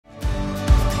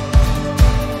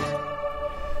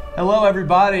Hello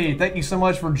everybody, thank you so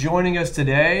much for joining us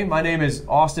today. My name is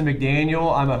Austin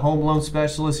McDaniel. I'm a home loan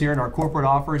specialist here in our corporate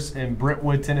office in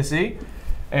Brentwood, Tennessee.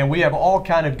 And we have all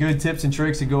kind of good tips and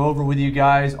tricks to go over with you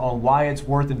guys on why it's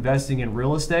worth investing in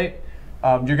real estate.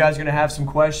 You guys are going to have some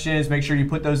questions. Make sure you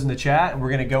put those in the chat, and we're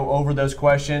going to go over those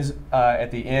questions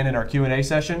at the end in our Q&A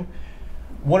session.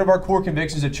 One of our core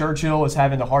convictions at Churchill is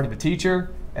having the heart of a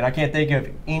teacher, and I can't think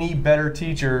of any better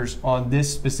teachers on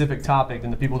this specific topic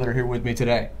than the people that are here with me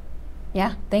today.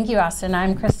 Yeah, thank you, Austin.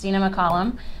 I'm Christina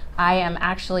McCollum. I am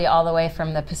actually all the way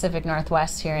from the Pacific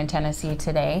Northwest here in Tennessee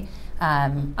today.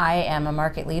 I am a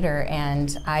market leader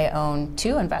and I own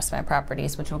 2 investment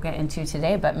properties, which we'll get into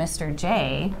today, but Mr.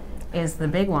 J is the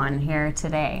big one here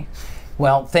today.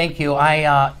 Well, thank you.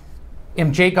 I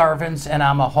am Jay Garvins, and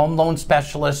I'm a home loan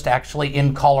specialist actually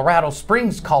in Colorado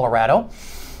Springs, Colorado.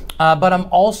 But I'm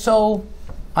also,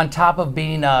 on top of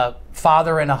being a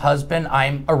father and a husband,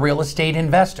 I'm a real estate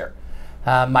investor.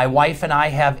 My wife and I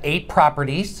have 8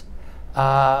 properties.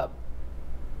 7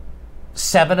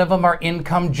 of them are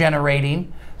income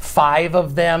generating, 5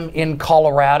 of them in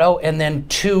Colorado, and then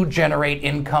 2 generate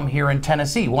income here in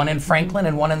Tennessee, 1 in Franklin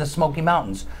and 1 in the Smoky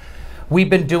Mountains. We've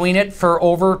been doing it for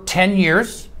over 10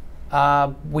 years.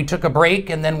 We took a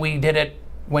break and then we did it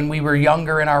when we were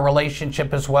younger in our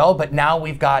relationship as well, but now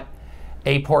we've got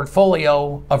a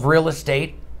portfolio of real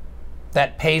estate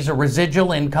that pays a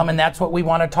residual income, and that's what we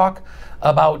want to talk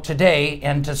about today.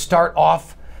 And to start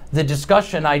off the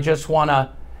discussion, I just want to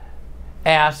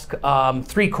ask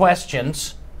 3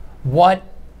 questions. What,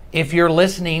 if you're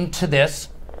listening to this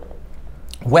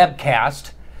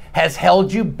webcast, has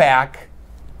held you back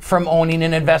from owning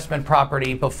an investment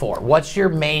property before? What's your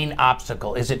main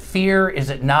obstacle? Is it fear? Is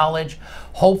it knowledge?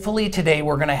 Hopefully today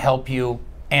we're going to help you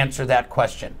answer that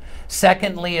question.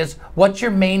 Secondly is, what's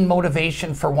your main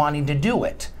motivation for wanting to do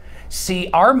it? See,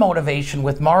 our motivation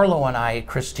with Marlo and I,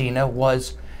 Christina,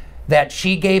 was that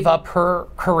she gave up her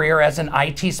career as an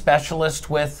IT specialist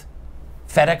with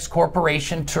FedEx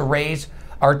Corporation to raise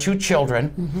our 2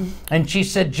 children. And she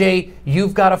said, Jay,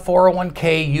 you've got a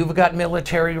 401k, you've got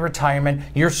military retirement,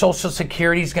 your Social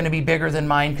Security is going to be bigger than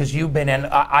mine because you've been in,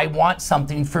 I want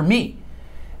something for me.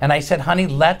 And I said, honey,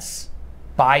 let's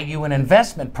buy you an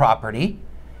investment property.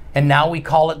 And now we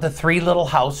call it the 3 little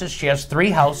houses. She has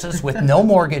 3 houses with no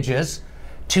mortgages,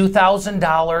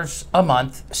 $2,000 a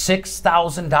month,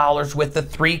 $6,000 with the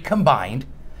 3 combined,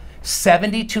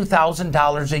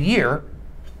 $72,000 a year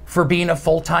for being a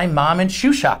full-time mom and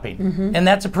shoe shopping. And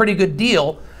that's a pretty good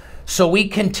deal. So we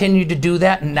continue to do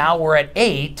that, and now we're at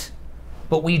 8,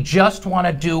 but we just want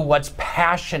to do what's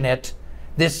passionate.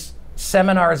 This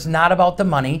seminar is not about the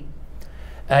money.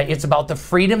 It's about the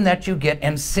freedom that you get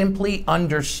and simply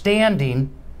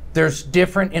understanding there's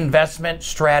different investment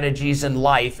strategies in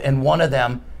life, and one of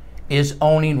them is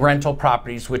owning rental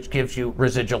properties, which gives you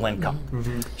residual income.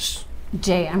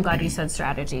 Jay, I'm glad you said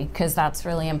strategy, because that's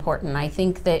really important. I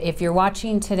think that if you're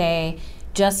watching today,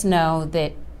 just know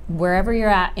that wherever you're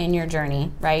at in your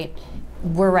journey, right,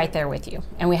 we're right there with you.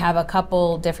 And we have a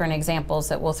couple different examples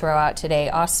that we'll throw out today.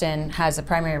 Austin has a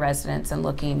primary residence and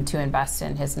looking to invest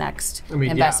in his next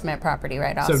investment property,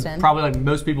 right, Austin? So probably like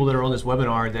most people that are on this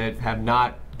webinar that have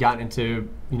not gotten into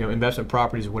investment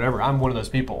properties or whatever, I'm one of those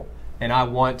people. And I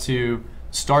want to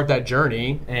start that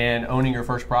journey and owning your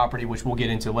first property, which we'll get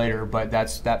into later, but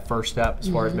that's that first step as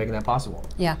far as making that possible.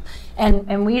 Yeah,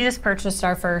 and we just purchased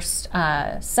our first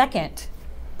second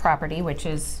property, which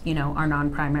is our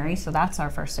non-primary, so that's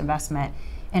our first investment.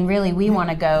 And really we want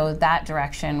to go that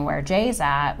direction where Jay's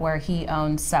at, where he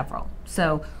owns several.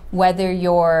 So whether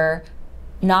you're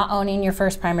not owning your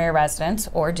first primary residence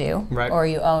or do, or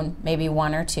you own maybe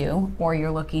 1 or 2, or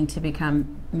you're looking to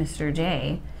become Mr.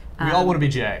 J. We all want to be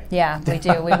Jay. Yeah, we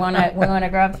do. We want to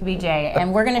grow up to be Jay,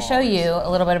 and we're going to show you a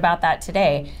little bit about that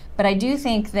today. But I do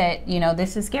think that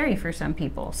this is scary for some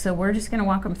people, so we're just going to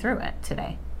walk them through it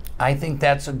today. I think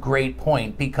that's a great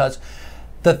point, because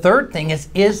the third thing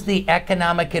is the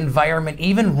economic environment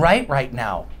even right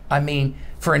now? I mean,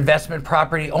 for investment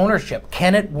property ownership,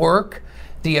 can it work?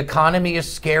 The economy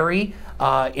is scary.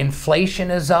 Inflation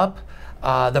is up.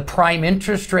 The prime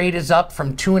interest rate is up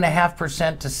from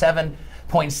 2.5% to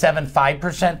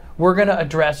 7.75%. We're going to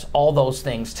address all those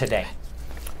things today.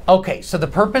 Okay, so the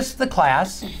purpose of the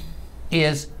class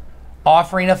is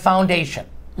offering a foundation.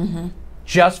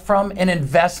 Just from an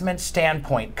investment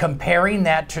standpoint, comparing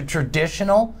that to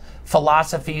traditional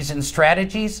philosophies and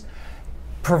strategies,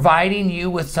 providing you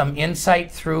with some insight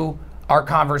through our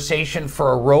conversation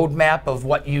for a roadmap of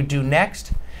what you do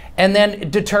next, and then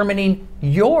determining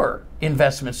your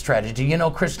investment strategy.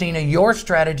 Christina, your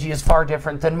strategy is far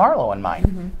different than Marlo and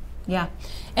mine. Yeah.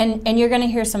 And you're going to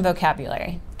hear some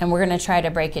vocabulary, and we're going to try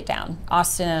to break it down.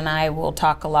 Austin and I will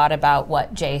talk a lot about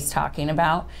what Jay's talking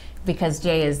about, because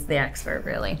Jay is the expert,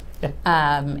 really.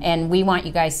 And we want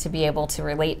you guys to be able to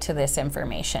relate to this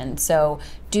information. So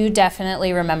do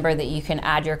definitely remember that you can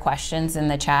add your questions in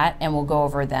the chat, and we'll go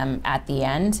over them at the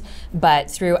end. But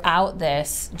throughout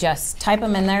this, just type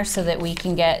them in there so that we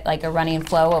can get like a running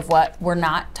flow of what we're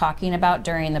not talking about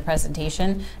during the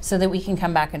presentation, so that we can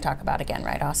come back and talk about again,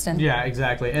 right, Austin? Yeah,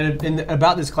 exactly. And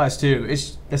about this class too,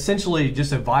 it's essentially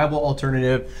just a viable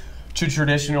alternative to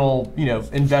traditional,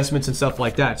 investments and stuff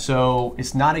like that. So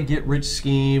it's not a get-rich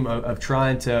scheme of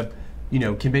trying to,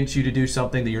 convince you to do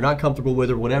something that you're not comfortable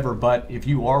with or whatever. But if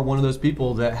you are one of those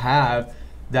people that have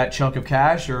that chunk of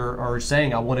cash or are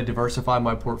saying, I want to diversify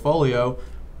my portfolio,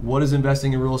 what does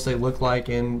investing in real estate look like?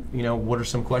 And, what are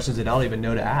some questions that I don't even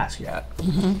know to ask yet?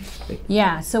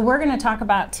 Yeah, so we're going to talk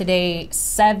about today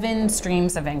 7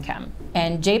 streams of income.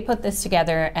 And Jay put this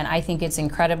together, and I think it's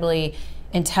incredibly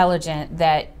intelligent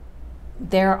that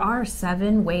there are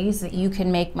 7 ways that you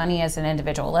can make money as an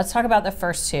individual. Let's talk about the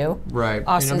first 2. Right.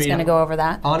 Austin's going to go over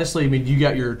that. Honestly, you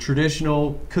got your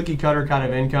traditional cookie cutter kind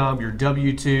of income, your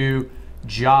W-2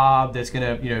 job that's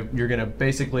going to, you're going to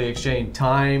basically exchange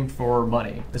time for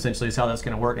money, essentially is how that's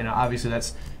going to work. And obviously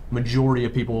that's majority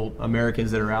of people,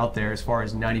 Americans that are out there, as far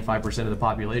as 95% of the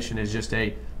population is just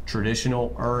a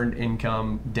traditional earned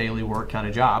income, daily work kind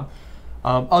of job.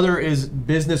 Other is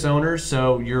business owners,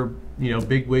 so your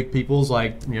big wig peoples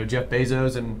like Jeff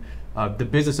Bezos and the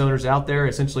business owners out there.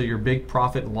 Essentially, your big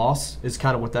profit and loss is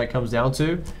kind of what that comes down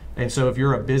to. And so, if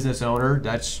you're a business owner,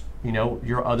 that's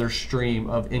your other stream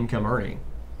of income earning.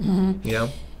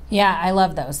 Yeah, I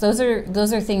love those. Those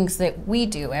are things that we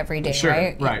do every day, sure,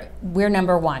 right? Right. We're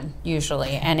number 1 usually,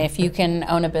 and if you can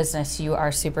own a business, you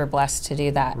are super blessed to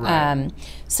do that. Right.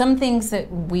 Some things that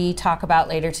we talk about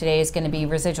later today is going to be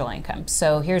residual income.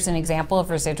 So here's an example of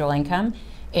residual income.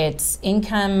 It's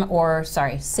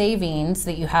savings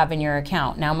that you have in your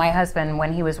account. Now, my husband,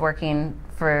 when he was working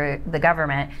for the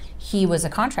government, he was a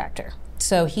contractor.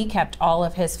 So he kept all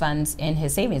of his funds in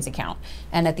his savings account.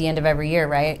 And at the end of every year,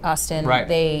 right, Austin, right.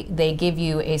 They give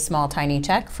you a small, tiny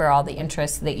check for all the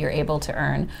interest that you're able to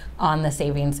earn on the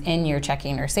savings in your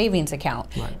checking or savings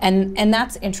account. Right. And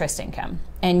that's interest income.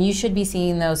 And you should be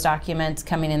seeing those documents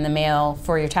coming in the mail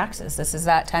for your taxes. This is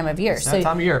that time of year. It's that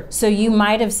time of year. So you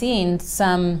might have seen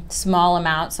some small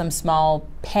amount, some small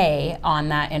pay on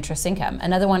that interest income.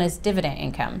 Another one is dividend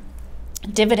income.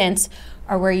 Dividends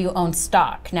are where you own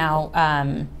stock. Now,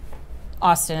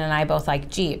 Austin and I both like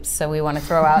Jeeps, so we want to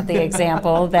throw out the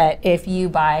example that if you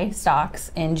buy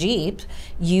stocks in Jeep,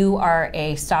 you are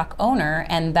a stock owner,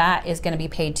 and that is going to be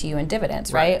paid to you in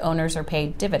dividends, right? Owners are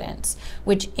paid dividends,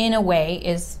 which in a way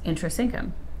is interest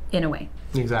income, in a way.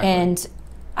 Exactly. And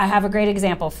I have a great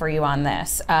example for you on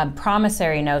this.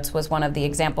 Promissory notes was one of the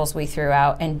examples we threw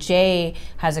out, and Jay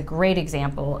has a great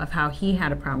example of how he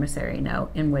had a promissory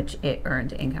note in which it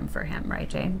earned income for him, right,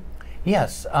 Jay?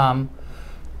 Yes.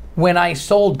 When I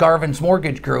sold Garvin's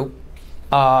Mortgage Group,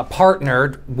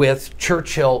 partnered with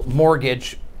Churchill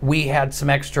Mortgage, we had some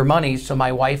extra money, so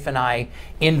my wife and I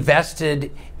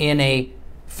invested in a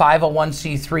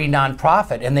 501c3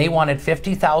 nonprofit, and they wanted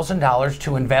 $50,000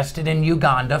 to invest it in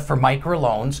Uganda for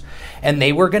microloans, and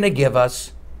they were going to give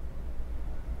us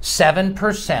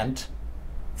 7%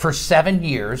 for 7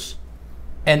 years,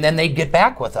 and then they'd get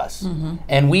back with us. Mm-hmm.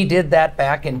 And we did that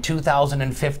back in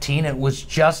 2015. It was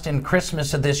just in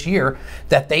Christmas of this year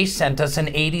that they sent us an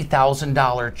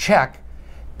 $80,000 check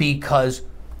because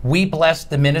we blessed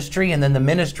the ministry, and then the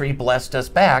ministry blessed us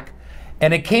back.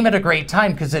 And it came at a great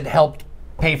time because it helped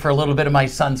pay for a little bit of my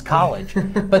son's college.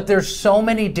 But there's so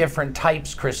many different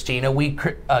types, Christina. We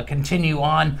continue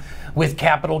on with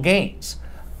capital gains.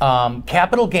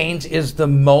 Capital gains is the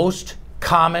most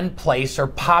commonplace or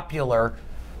popular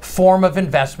form of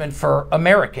investment for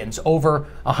Americans. Over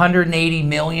 180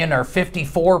 million, or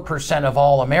 54% of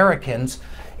all Americans,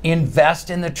 invest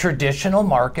in the traditional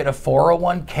market of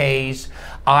 401ks,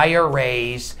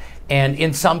 IRAs, and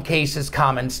in some cases,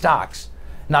 common stocks.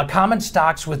 Now, common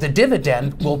stocks with a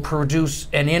dividend will produce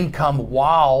an income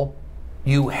while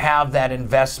you have that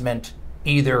investment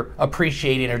either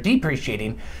appreciating or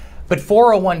depreciating. But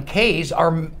 401ks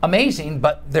are amazing,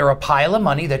 but they're a pile of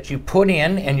money that you put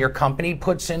in and your company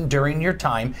puts in during your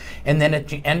time. And then at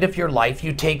the end of your life,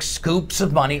 you take scoops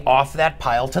of money off that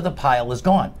pile till the pile is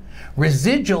gone.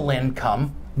 Residual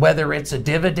income, whether it's a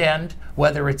dividend,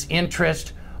 whether it's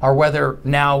interest, or whether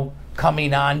now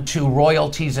coming on to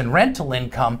royalties and rental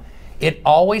income, it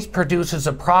always produces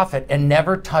a profit and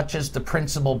never touches the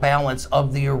principal balance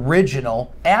of the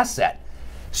original asset.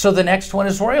 So the next one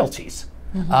is royalties.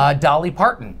 Dolly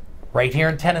Parton, right here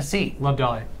in Tennessee, Love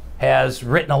Dolly. has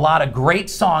written a lot of great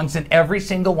songs, and every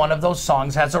single one of those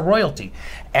songs has a royalty,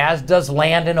 as does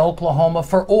land in Oklahoma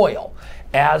for oil,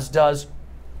 as does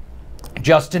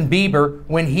Justin Bieber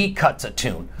when he cuts a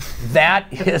tune.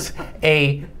 That is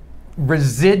a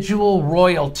residual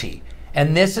royalty.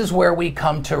 And this is where we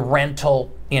come to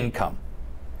rental income.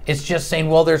 It's just saying,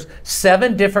 well, there's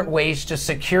 7 different ways to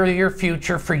secure your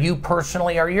future for you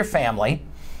personally or your family.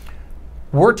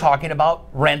 We're talking about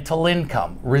rental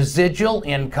income, residual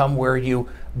income, where you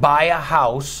buy a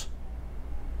house,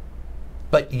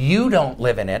 but you don't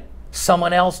live in it,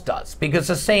 someone else does. Because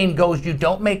the saying goes, you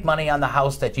don't make money on the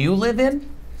house that you live in,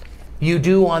 you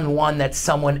do on one that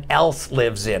someone else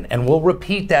lives in. And we'll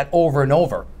repeat that over and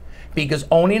over, because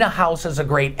owning a house is a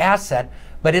great asset,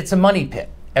 but it's a money pit.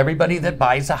 Everybody that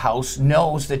buys a house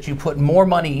knows that you put more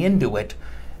money into it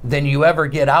than you ever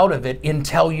get out of it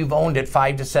until you've owned it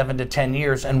 5 to 7 to 10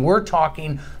 years. And we're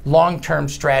talking long-term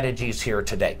strategies here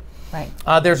today. Right.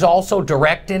 There's also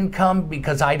direct income,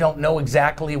 because I don't know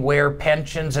exactly where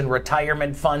pensions and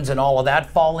retirement funds and all of that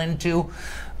fall into,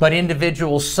 but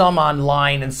individuals, some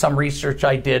online and some research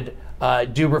I did,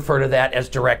 do refer to that as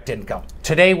direct income.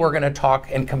 Today we're going to talk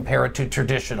and compare it to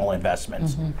traditional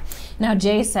investments. Now,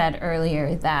 Jay said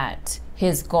earlier that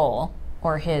his goal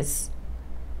or his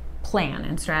plan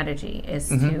and strategy is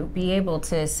to be able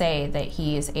to say that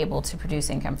he is able to produce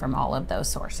income from all of those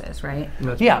sources, right?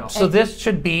 Yeah, so this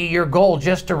should be your goal,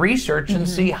 just to research and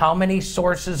see how many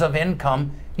sources of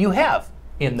income you have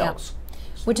in those.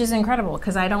 Which is incredible,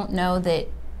 because I don't know that,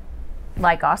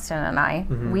 like Austin and I,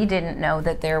 we didn't know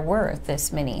that there were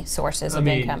this many sources of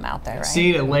income out there, right?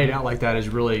 Seeing it laid out like that is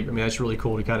really, that's really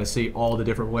cool to kind of see all the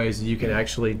different ways that you can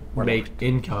actually make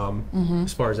income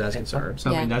as far as that's concerned. So,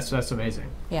 that's amazing.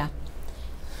 Yeah.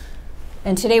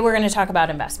 And today we're going to talk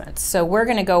about investments. So we're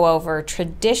going to go over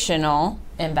traditional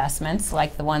investments,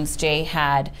 like the ones Jay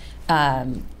had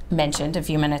mentioned a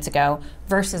few minutes ago,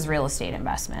 versus real estate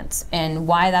investments, and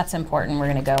why that's important. We're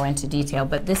going to go into detail,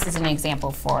 but this is an example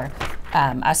for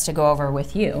us to go over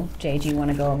with you. Jay, do you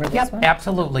want to go over this one?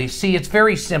 Absolutely. See, it's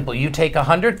very simple. You take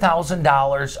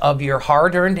 $100,000 of your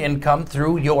hard-earned income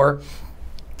through your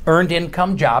earned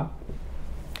income job.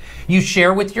 You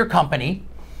share with your company.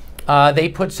 They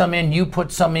put some in, you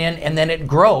put some in, and then it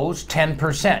grows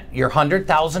 10%. Your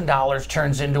 $100,000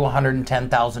 turns into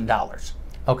 $110,000.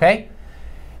 Okay?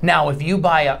 Now, if you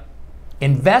buy a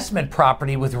investment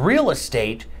property with real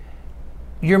estate,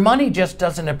 your money just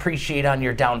doesn't appreciate on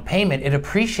your down payment. It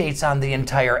appreciates on the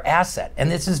entire asset. And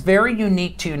this is very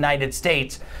unique to United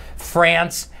States.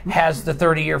 France has the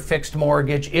 30-year fixed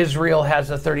mortgage. Israel has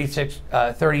a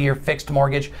 30-year fixed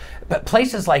mortgage. But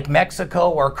places like Mexico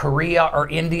or Korea or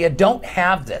India don't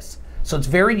have this. So it's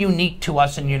very unique to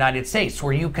us in the United States,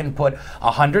 where you can put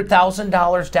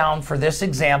 $100,000 down for this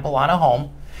example on a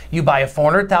home. You buy a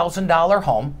 $400,000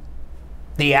 home.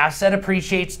 The asset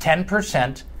appreciates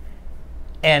 10%,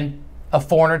 and a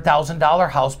 $400,000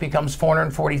 house becomes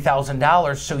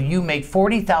 $440,000. So you make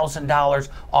 $40,000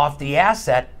 off the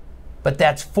asset, but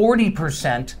that's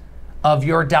 40% of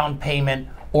your down payment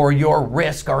or your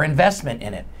risk or investment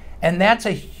in it. And that's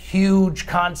a huge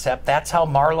concept. That's how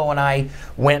Marlo and I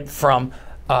went from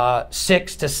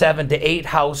 6 to 7 to 8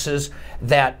 houses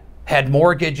that had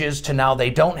mortgages to now they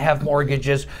don't have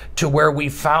mortgages, to where we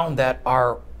found that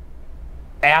our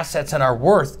assets and our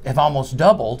worth have almost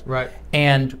doubled. Right.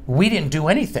 And we didn't do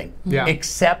anything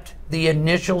except the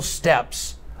initial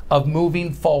steps of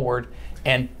moving forward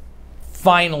and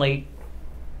finally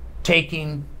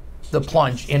taking the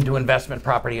plunge into investment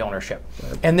property ownership.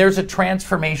 Right. And there's a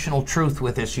transformational truth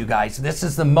with this, you guys. This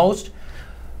is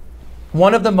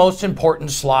one of the most important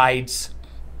slides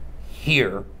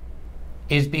here,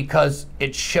 is because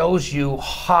it shows you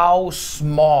how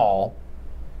small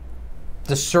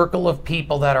the circle of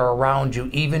people that are around you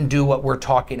even do what we're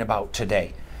talking about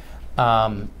today.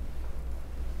 And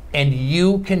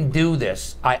you can do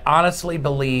this. I honestly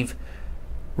believe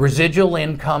residual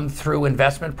income through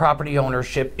investment property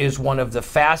ownership is one of the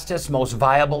fastest, most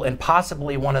viable, and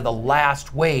possibly one of the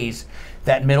last ways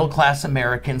that middle-class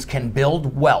Americans can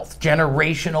build wealth,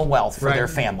 generational wealth for their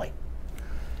family.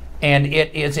 And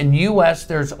it is in U.S.,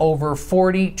 there's over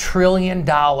 $40 trillion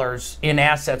in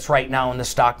assets right now in the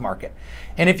stock market.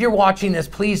 And if you're watching this,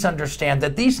 please understand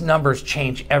that these numbers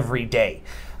change every day.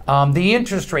 The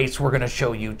interest rates we're going to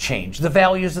show you change. The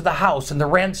values of the house and the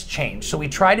rents change. So we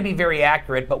try to be very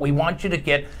accurate, but we want you to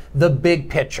get the big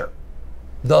picture,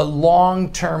 the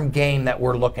long-term game that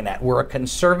we're looking at. We're a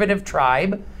conservative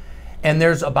tribe, and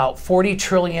there's about $40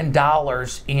 trillion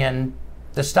in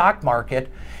the stock market.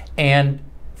 And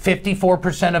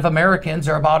 54% of Americans,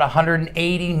 or about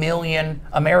 180 million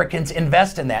Americans,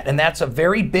 invest in that. And that's a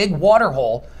very big water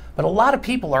hole, but a lot of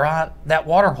people are on that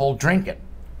water hole drinking.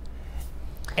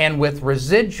 And with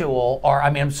residential,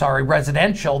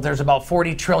 there's about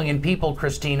 40 trillion people,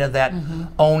 Christina, that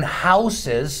own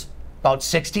houses, about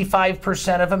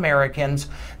 65% of Americans.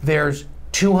 There's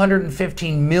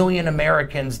 215 million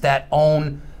Americans that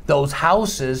own those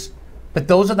houses, but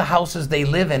those are the houses they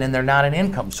live in, and they're not an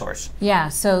income source. Yeah,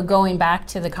 so going back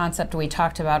to the concept we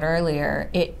talked about earlier,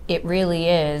 it really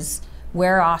is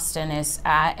where Austin is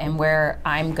at and where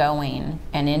I'm going,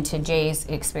 and into Jay's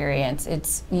experience.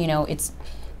 It's,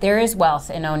 there is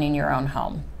wealth in owning your own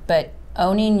home, but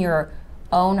owning your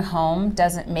own home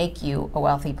doesn't make you a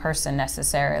wealthy person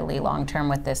necessarily long-term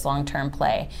with this long-term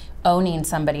play. Owning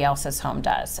somebody else's home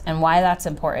does. And why that's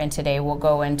important today, we'll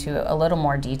go into a little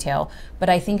more detail, but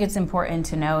I think it's important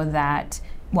to know that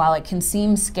while it can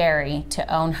seem scary to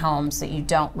own homes that you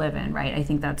don't live in, right? I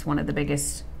think that's one of the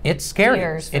biggest It's scary.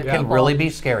 fears for It can people really be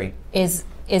scary. is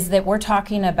that we're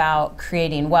talking about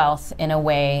creating wealth in a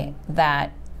way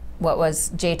that, what was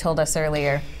Jay told us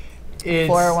earlier,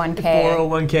 It's 401k.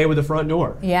 401k with a front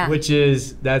door. Yeah. Which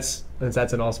is, that's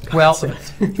an awesome Well,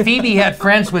 concept. Phoebe had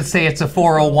friends would say it's a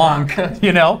 401,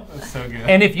 you know? That's so good.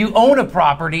 And if you own a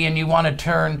property and you want to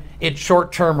turn it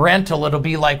short-term rental, it'll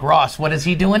be like Ross. What is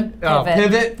he doing?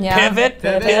 Pivot. Yeah.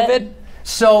 Pivot.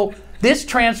 So this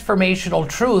transformational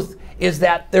truth is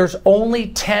that there's only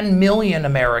 10 million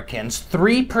Americans,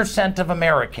 3% of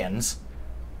Americans,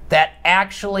 that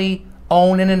actually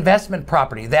own an investment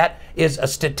property. That is a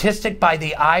statistic by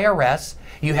the IRS.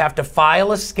 You have to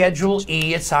file a Schedule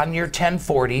E. It's on your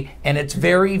 1040, and it's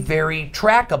very, very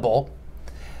trackable.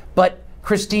 But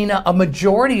Christina, a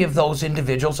majority of those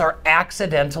individuals are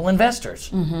accidental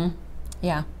investors.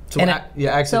 Yeah. So, And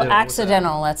accidental. So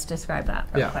accidental, let's describe that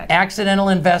real quick. Accidental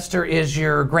investor is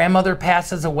your grandmother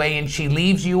passes away and she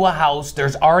leaves you a house.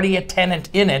 There's already a tenant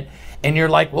in it, and you're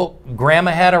like, well,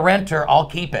 grandma had a renter, I'll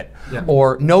keep it. Yeah.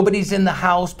 Or nobody's in the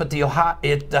house, but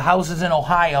the house is in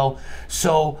Ohio,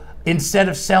 so instead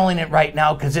of selling it right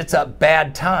now because it's a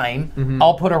bad time,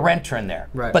 I'll put a renter in there.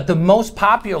 Right. But the most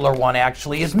popular one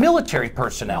actually is military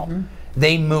personnel.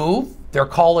 They move, their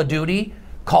call of duty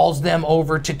calls them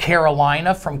over to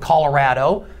Carolina from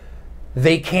Colorado.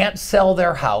 They can't sell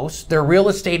their house. Their real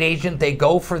estate agent, they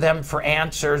go for them for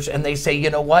answers, and they say, you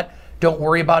know what? Don't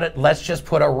worry about it. Let's just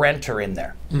put a renter in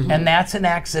there. And that's an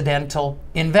accidental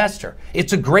investor.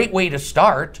 It's a great way to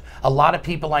start. A lot of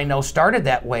people I know started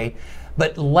that way,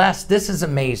 but this is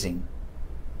amazing.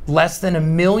 Less than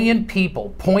 1 million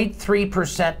people,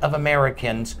 0.3% of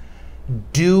Americans,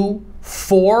 do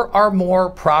 4 or more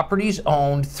properties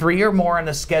owned, 3 or more on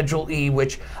a Schedule E,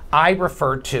 which I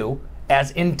refer to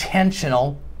as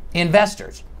intentional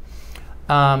investors.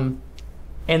 And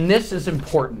this is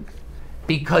important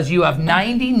because you have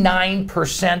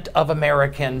 99% of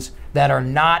Americans that are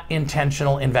not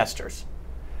intentional investors.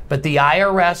 But the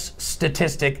IRS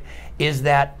statistic is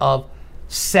that of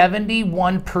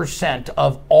 71%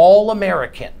 of all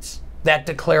Americans that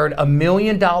declared $1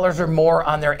 million or more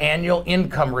on their annual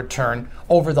income return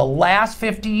over the last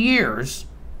 50 years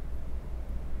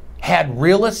had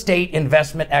real estate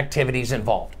investment activities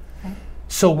involved.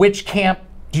 So which camp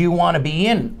do you want to be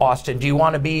in, Austin? Do you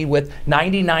want to be with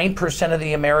 99% of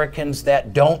the Americans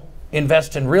that don't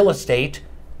invest in real estate,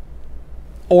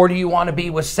 or do you want to be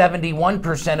with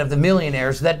 71% of the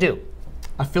millionaires that do?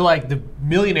 I feel like the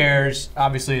millionaires,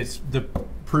 obviously, it's the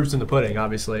proof's in the pudding,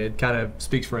 obviously. It kind of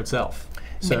speaks for itself.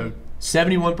 So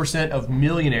 71% of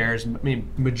millionaires, I mean,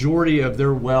 majority of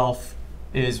their wealth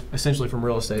is essentially from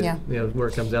real estate. Yeah. You know, where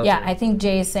it comes down Yeah, to. I think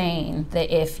Jay is saying that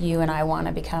if you and I want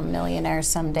to become millionaires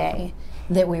someday,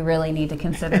 that we really need to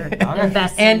consider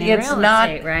investing And in it's real not-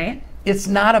 estate, right? It's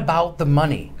not about the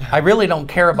money. I really don't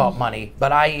care about money,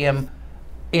 but I am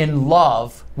in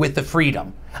love with the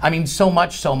freedom. I mean, so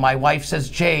much so, my wife says,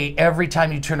 Jay, every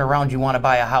time you turn around, you want to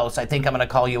buy a house. I think I'm going to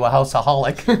call you a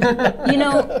houseaholic. You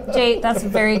know, Jay, that's a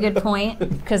very good point,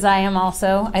 because I am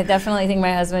also. I definitely think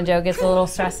my husband Joe gets a little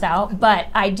stressed out, but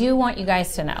I do want you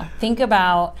guys to know. Think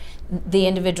about the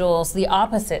individuals, the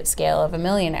opposite scale of a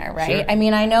millionaire, right? Sure. I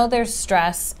mean, I know there's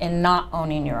stress in not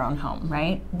owning your own home,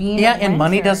 right? Being a And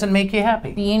money renter- doesn't make you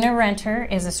happy. Being a renter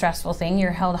is a stressful thing.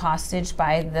 You're held hostage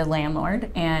by the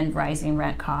landlord and rising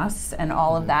rent costs and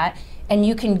all of that. And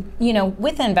you can, you know,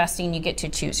 with investing, you get to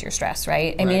choose your stress,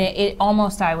 right? I mean, it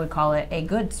almost, I would call it a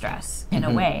good stress in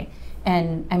a way.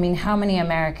 And I mean, how many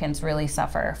Americans really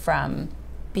suffer from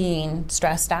being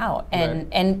stressed out?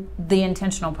 And the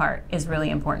intentional part is really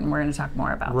important. We're going to talk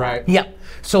more about that. Right. Yeah.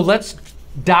 So let's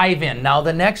dive in. Now,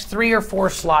 the next 3 or 4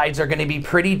 slides are going to be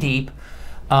pretty deep.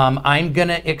 I'm going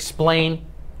to explain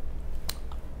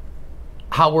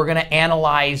how we're going to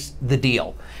analyze the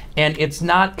deal. And it's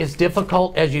not as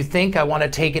difficult as you think. I want to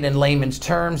take it in layman's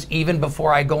terms. Even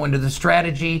before I go into the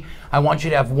strategy, I want you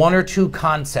to have 1 or 2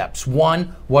 concepts.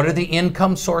 1, what are the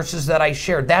income sources that I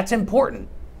shared? That's important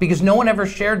because no one ever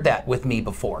shared that with me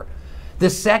before. The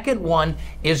second one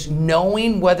is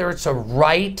knowing whether it's a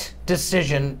right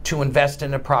decision to invest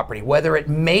in a property, whether it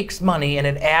makes money and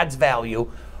it adds value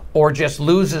or just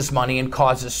loses money and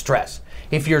causes stress.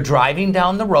 If you're driving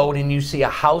down the road and you see a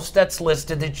house that's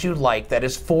listed that you like that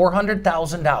is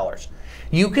 $400,000,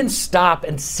 you can stop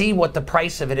and see what the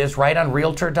price of it is right on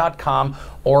Realtor.com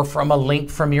or from a link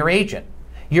from your agent.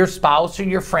 Your spouse or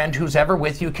your friend who's ever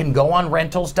with you can go on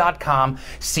Rentals.com,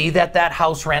 see that that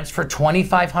house rents for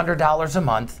 $2,500 a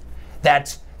month.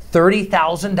 That's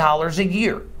 $30,000 a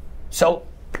year. So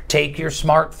take your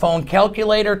smartphone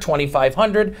calculator,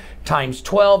 2,500 times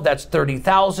 12, that's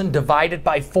 30,000 divided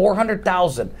by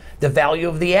 400,000, the value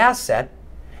of the asset,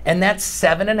 and that's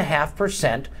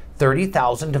 7.5%,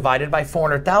 30,000 divided by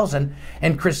 400,000.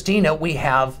 And Christina, we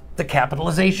have the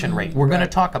capitalization rate. We're going to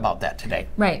talk about that today.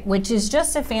 Right, which is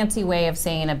just a fancy way of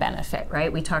saying a benefit,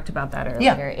 right? We talked about that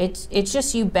earlier. Yeah. It's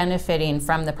just you benefiting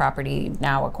from the property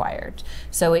now acquired.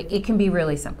 So it can be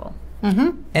really simple.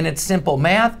 And it's simple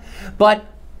math, but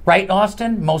right,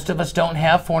 Austin? Most of us don't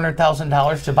have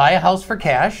 $400,000 to buy a house for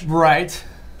cash. Right.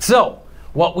 So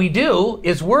what we do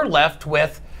is we're left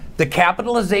with the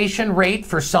capitalization rate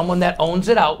for someone that owns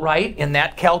it outright, and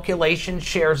that calculation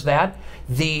shares that.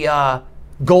 The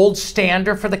gold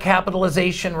standard for the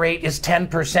capitalization rate is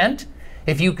 10%.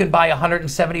 If you can buy a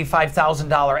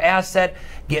 $175,000 asset,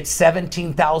 get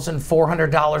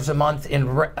 $17,400 a month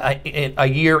in a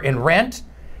year in rent,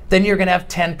 then you're going to have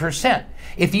 10%.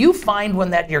 If you find when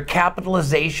that your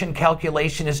capitalization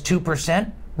calculation is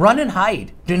 2%, run and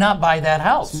hide. Do not buy that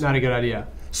house. It's not a good idea.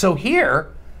 So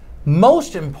here,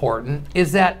 most important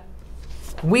is that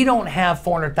we don't have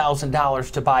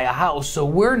 $400,000 to buy a house, so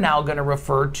we're now going to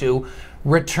refer to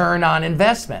return on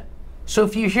investment. So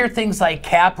if you hear things like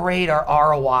cap rate or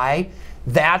ROI,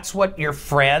 that's what your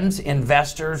friends,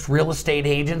 investors, real estate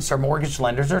agents, or mortgage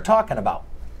lenders are talking about.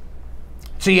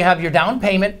 So you have your down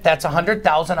payment, that's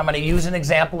 $100,000. I'm going to use an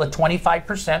example of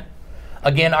 25%.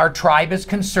 Again, our tribe is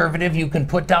conservative. You can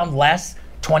put down less,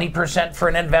 20% for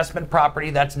an investment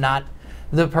property. That's not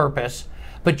the purpose.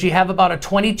 But you have about a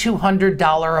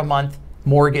 $2,200 a month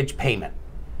mortgage payment.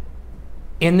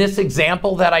 In this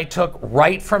example that I took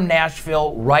right from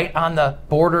Nashville, right on the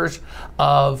borders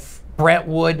of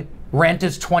Brentwood, rent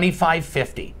is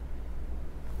 $2,550.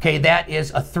 Okay, that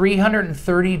is a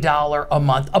 $330 a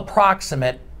month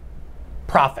approximate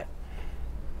profit.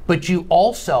 But you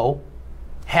also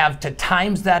have to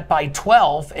times that by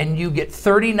 12 and you get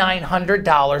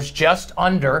 $3,900, just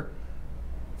under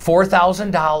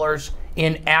 $4,000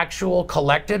 in actual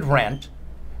collected rent.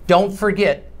 Don't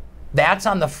forget, that's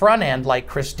on the front end, like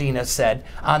Christina said.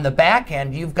 On the back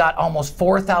end, you've got almost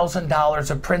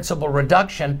 $4,000 of principal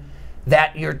reduction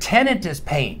that your tenant is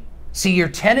paying. See, your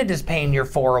tenant is paying your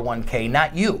 401k,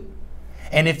 not you.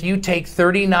 And if you take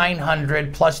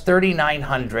 3,900 plus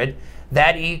 3,900,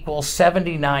 that equals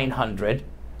 7,900,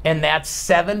 and that's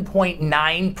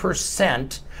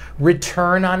 7.9%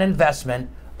 return on investment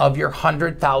of your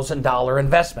 $100,000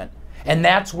 investment. And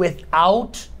that's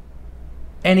without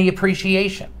any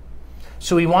appreciation.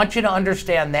 So we want you to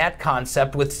understand that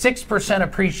concept. With 6%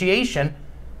 appreciation,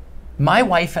 my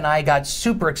wife and I got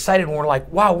super excited when we're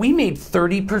like, wow, we made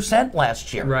 30%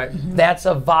 last year. Right. That's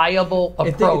a viable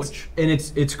approach. And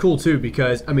it's cool too,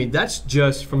 because I mean, that's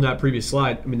just from that previous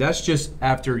slide. I mean, that's just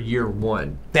after year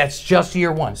 1. That's just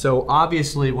year 1. So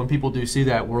obviously when people do see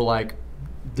that, we're like,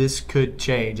 this could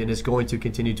change and it's going to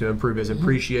continue to improve as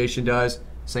appreciation does.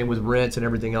 Same with rents and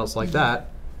everything else like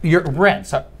that. Your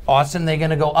rents, Austin, they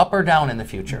going to go up or down in the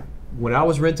future? When I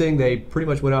was renting, they pretty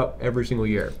much went up every single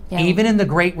year. Yeah. Even in the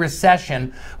Great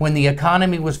Recession, when the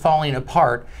economy was falling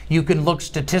apart, you can look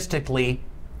statistically,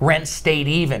 rents stayed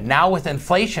even. Now with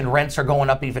inflation, rents are going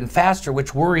up even faster,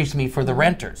 which worries me for the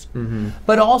renters.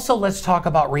 But also, let's talk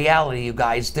about reality, you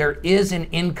guys. There is in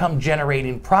income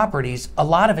generating properties a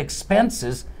lot of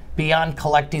expenses beyond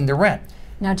collecting the rent.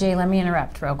 Now, Jay, let me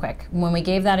interrupt real quick. When we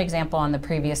gave that example on the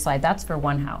previous slide, that's for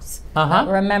one house.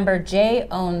 Remember, Jay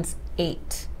owns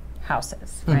 8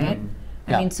 houses, right?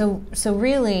 Yeah. I mean, so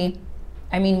really,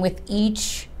 I mean, with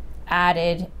each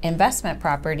added investment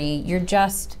property, you're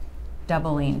just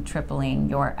doubling, tripling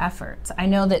your efforts. I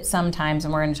know that sometimes,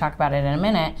 and we're going to talk about it in a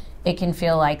minute, it can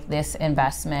feel like this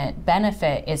investment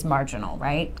benefit is marginal,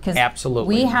 right? Because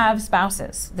absolutely, we have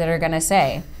spouses that are going to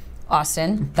say,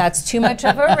 Austin, that's too much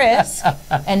of a risk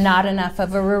and not enough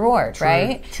of a reward,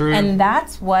 right? True. And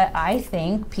that's what I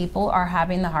think people are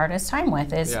having the hardest time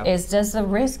with is does the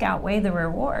risk outweigh the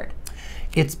reward?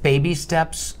 It's baby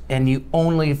steps, and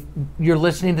you're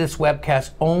listening to this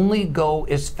webcast, only go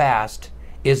as fast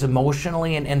as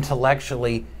emotionally and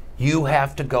intellectually you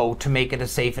have to go to make it a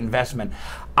safe investment.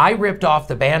 I ripped off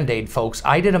the Band-Aid, folks.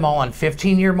 I did them all on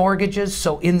 15-year mortgages,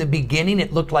 so in the beginning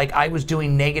it looked like I was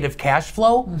doing negative cash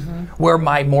flow, where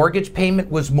my mortgage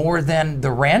payment was more than the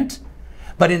rent,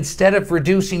 but instead of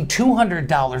reducing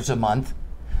 $200 a month,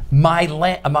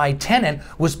 my tenant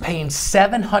was paying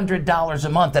 $700 a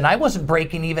month, and I wasn't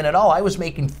breaking even at all. I was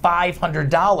making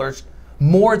 $500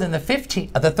 more than the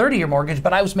 30-year mortgage,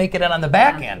 but I was making it on the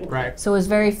back end. Right. So it was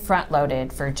very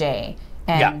front-loaded for Jay.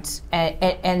 And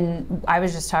I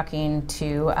was just talking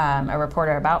to a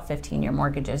reporter about 15-year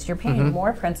mortgages. You're paying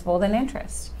more principal than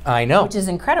interest. I know. Which is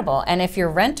incredible. And if your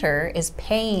renter is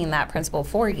paying that principal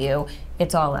for you,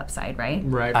 it's all upside, right?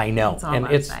 Right. I know. It's all and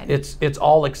upside. it's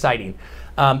all exciting.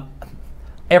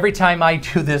 Every time I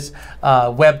do this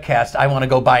webcast, I want to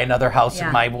go buy another house,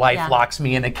 and my wife locks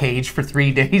me in a cage for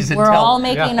 3 days. We're all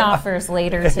making offers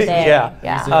later today.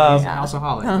 He's a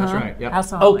houseaholic. That's right. Yep.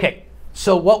 Houseaholic. Okay,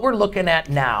 so what we're looking at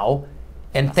now,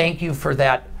 and thank you for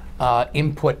that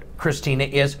input, Christina,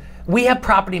 is we have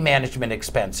property management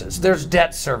expenses. There's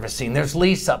debt servicing, there's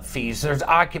lease-up fees, there's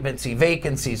occupancy,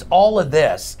 vacancies, all of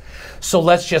this. So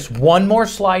let's just one more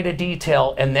slide of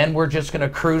detail, and then we're just going to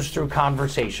cruise through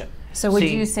conversation. So would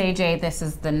you say, Jay, this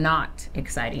is the not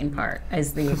exciting part,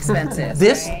 as the expenses?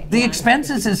 The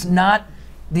expenses is not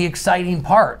the exciting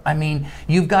part. I mean,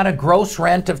 you've got a gross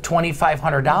rent of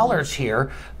 $2,500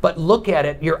 here, but look at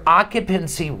it, your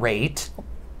occupancy rate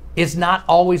is not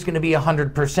always going to be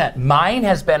 100%. Mine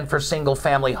has been for single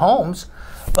family homes,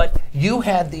 but you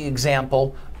had the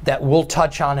example that we'll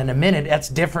touch on in a minute. That's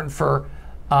different for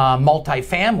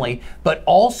multifamily, but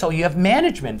also you have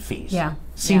management fees.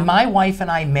 See, my wife and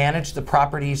I manage the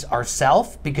properties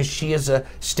ourselves because she is a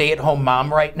stay-at-home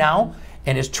mom right now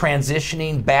and is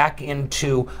transitioning back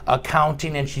into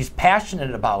accounting, and she's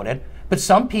passionate about it. But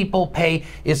some people pay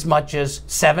as much as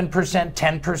 7%,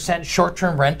 10%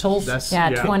 short-term rentals.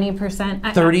 20%.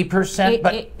 30%.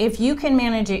 But if you can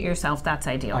manage it yourself, that's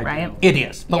ideal, right? It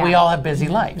is, but we all have busy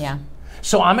lives. Yeah.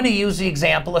 So I'm going to use the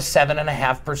example of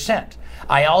 7.5%.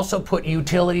 I also put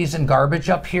utilities and garbage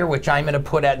up here, which I'm going to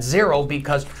put at 0,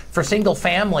 because for single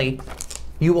family,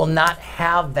 you will not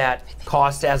have that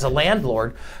cost as a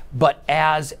landlord, but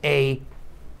as a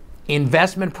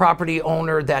investment property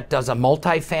owner that does a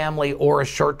multifamily or a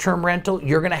short-term rental,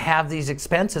 you're going to have these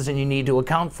expenses and you need to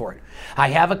account for it. I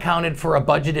have accounted for a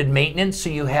budgeted maintenance, so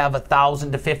you have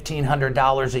 $1,000 to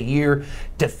 $1,500 a year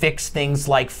to fix things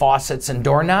like faucets and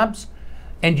doorknobs,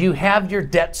 and you have your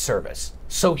debt service.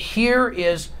 So here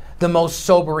is the most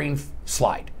sobering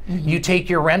slide. You take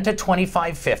your rent at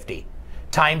 $2,550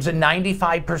 times a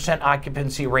 95%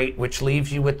 occupancy rate, which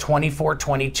leaves you with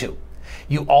 $2,422.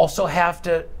 You also have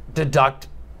to deduct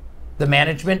the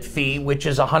management fee, which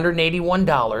is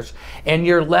 $181, and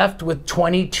you're left with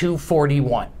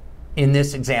 $2,241 in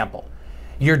this example.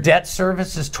 Your debt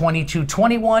service is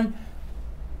 $2,221.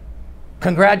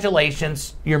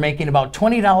 Congratulations, you're making about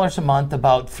 $20 a month,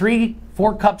 about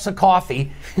 3-4 cups of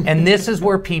coffee, and this is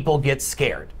where people get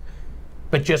scared.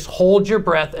 But just hold your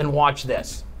breath and watch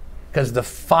this, because the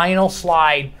final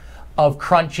slide of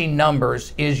crunching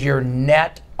numbers is your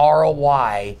net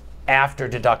ROI after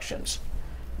deductions.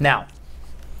 Now,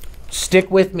 stick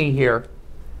with me here.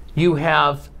 You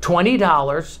have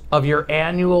 $20 of your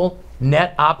annual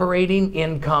net operating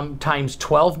income times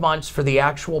 12 months for the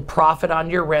actual profit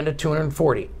on your rent of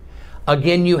 $240.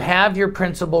 Again, you have your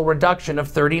principal reduction of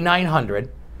 $3,900.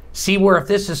 See where if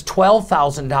this is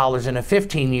 $12,000 in a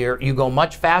 15-year, you go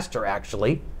much faster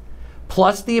actually.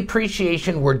 Plus the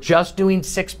appreciation, we're just doing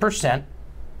 6%.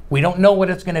 We don't know what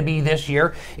it's going to be this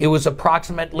year. It was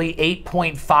approximately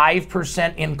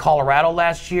 8.5% in Colorado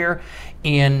last year.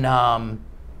 In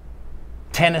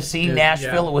Tennessee,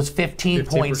 Nashville, it was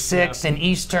 15.6. In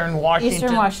Eastern Washington.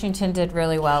 Eastern Washington did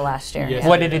really well last year.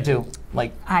 What did it do?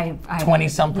 Like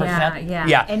 20-some percent?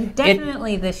 Yeah. And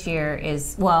definitely this year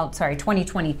is,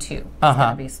 2022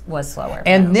 was slower.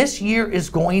 And this year is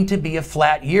going to be a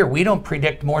flat year. We don't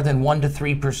predict more than 1 to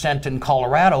 3% in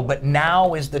Colorado, but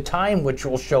now is the time, which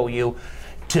we'll show you,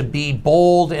 to be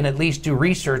bold and at least do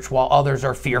research while others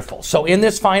are fearful. So in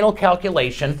this final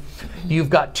calculation, you've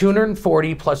got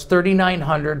 240 plus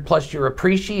 3,900 plus your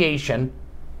appreciation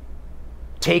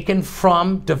taken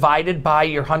from, divided by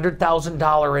your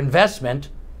 $100,000 investment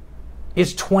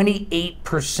is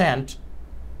 28%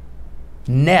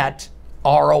 net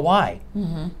ROI.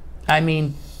 I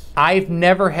mean, I've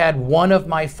never had one of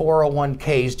my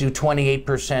 401ks do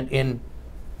 28% in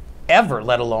ever,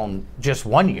 let alone just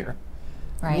 1 year.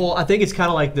 Right. Well, I think it's kind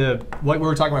of like what we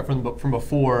were talking about from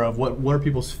before of what are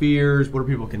people's fears, what are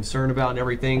people concerned about and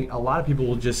everything. A lot of people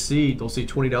will just they'll see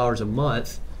 $20 a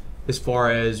month as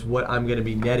far as what I'm going to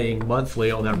be netting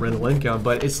monthly on that rental income,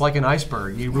 but it's like an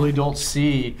iceberg. You really don't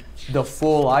see the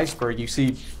full iceberg. You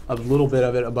see a little bit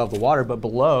of it above the water, but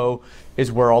below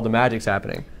is where all the magic's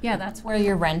happening. Yeah, that's where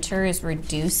your renter is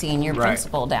reducing your Right.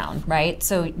 principal down, right?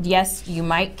 So yes, you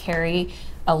might carry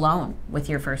a loan with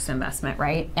your first investment,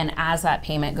 right? And as that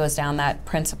payment goes down, that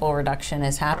principal reduction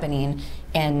is happening.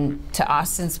 And to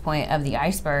Austin's point of the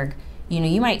iceberg,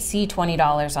 you might see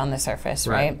 $20 on the surface,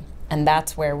 right? And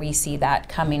that's where we see that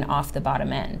coming off the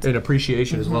bottom end. And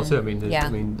appreciation as well too. I mean,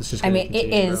 Yeah. it's just I gonna mean, it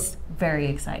continue to is very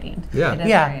exciting. Yeah. It is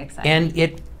Yeah, very exciting. and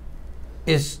it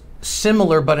is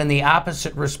similar, but in the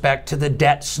opposite respect to the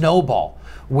debt snowball,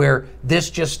 where this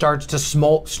just starts to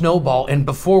snowball. And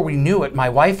before we knew it, my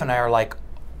wife and I are like,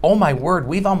 oh my word,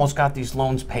 we've almost got these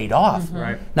loans paid off.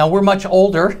 Right. Now we're much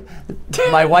older,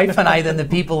 my wife and I, than the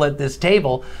people at this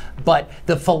table, but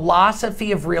the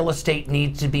philosophy of real estate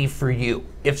needs to be for you.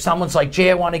 If someone's like, Jay,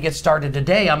 I want to get started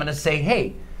today, I'm going to say,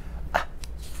 hey,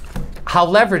 how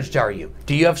leveraged are you?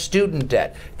 Do you have student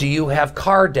debt? Do you have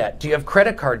car debt? Do you have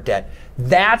credit card debt?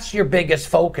 That's your biggest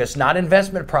focus, not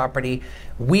investment property.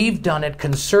 We've done it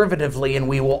conservatively, and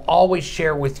we will always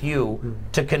share with you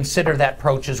to consider that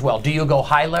approach as well. Do you go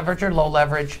high leverage or low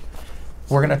leverage?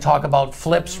 We're going to talk about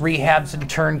flips, rehabs, and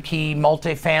turnkey,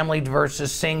 multifamily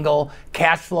versus single,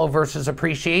 cash flow versus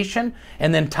appreciation,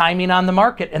 and then timing on the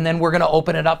market. And then we're going to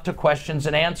open it up to questions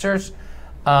and answers.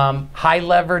 High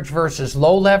leverage versus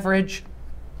low leverage.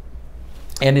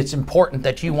 And it's important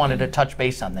that you wanted to touch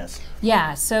base on this.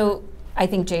 Yeah, so I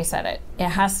think Jay said it. It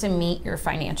has to meet your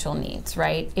financial needs,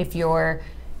 right? If you're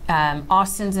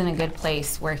Austin's in a good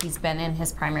place where he's been in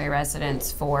his primary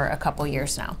residence for a couple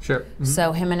years now. Sure. Mm-hmm.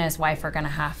 So him and his wife are going to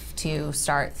have to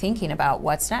start thinking about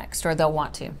what's next, or they'll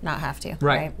want to, not have to.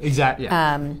 Right. Exactly.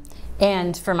 Yeah.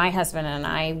 And for my husband and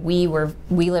I, we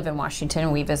live in Washington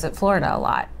and we visit Florida a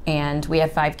lot, and we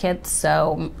have 5 kids.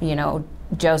 So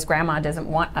Joe's grandma doesn't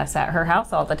want us at her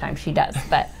house all the time. She does,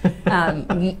 but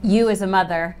you as a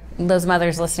mother, those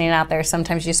mothers listening out there,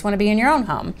 sometimes you just want to be in your own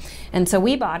home. And so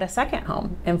we bought a second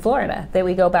home in Florida that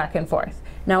we go back and forth.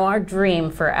 Now our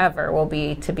dream forever will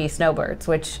be to be snowbirds,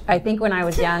 which I think when I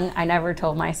was young, I never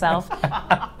told myself,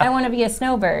 I want to be a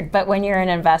snowbird. But when you're an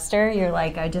investor, you're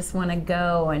like, I just want to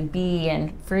go and be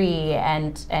and free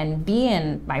and be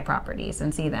in my properties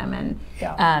and see them. And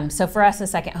Yeah. so for us, a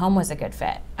second home was a good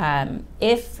fit.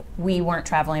 If we weren't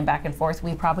traveling back and forth,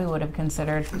 we probably would have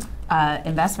considered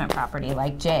investment property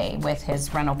like Jay with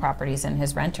his rental properties and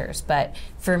his renters. But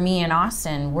for me in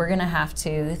Austin, we're going to have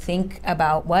to think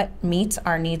about what meets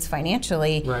our needs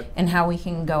financially, Right. and how we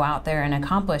can go out there and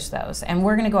accomplish those. And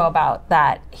we're going to go about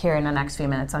that here in the next few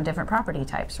minutes on different property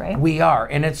types, right? We are,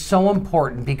 and it's so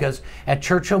important because at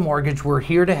Churchill Mortgage, we're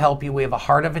here to help you. We have a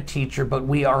heart of a teacher, but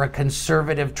we are a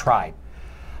conservative tribe.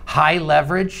 High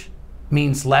leverage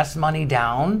means less money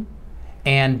down,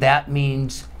 and that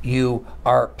means you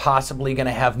are possibly going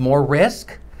to have more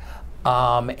risk,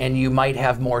 and you might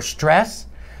have more stress.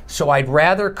 So I'd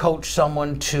rather coach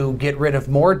someone to get rid of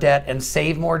more debt and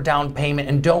save more down payment,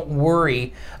 and don't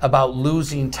worry about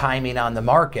losing timing on the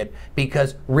market,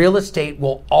 because real estate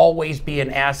will always be an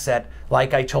asset.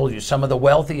 Like I told you, some of the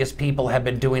wealthiest people have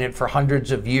been doing it for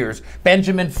hundreds of years.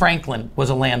 Benjamin Franklin was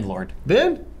a landlord.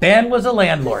 Ben was a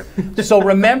landlord. So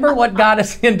remember what got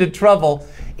us into trouble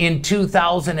in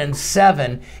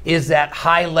 2007 is that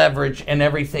high leverage and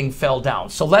everything fell down.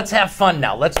 So let's have fun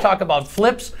now. Let's talk about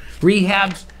flips,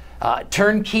 rehabs,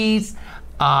 turnkeys.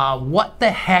 What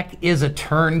the heck is a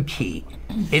turnkey?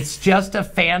 It's just a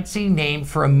fancy name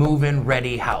for a move-in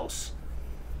ready house.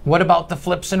 What about the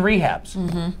flips and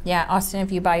rehabs? Yeah, Austin,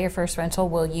 if you buy your first rental,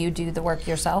 will you do the work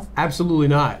yourself? Absolutely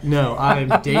not. No,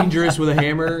 I'm dangerous with a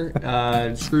hammer.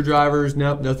 Screwdrivers,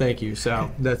 nope, no thank you.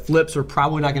 So the flips are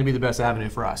probably not going to be the best avenue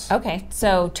for us. Okay,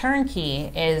 so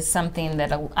turnkey is something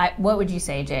that, what would you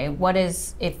say, Jay? What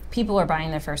is, if people are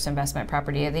buying their first investment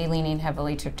property, are they leaning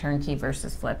heavily to turnkey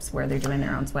versus flips where they're doing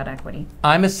their own sweat equity?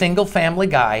 I'm a single family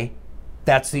guy.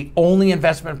 That's the only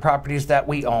investment properties that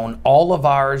we own. All of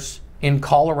ours in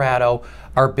Colorado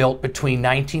are built between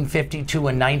 1952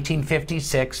 and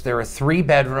 1956. They're a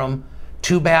 3-bedroom,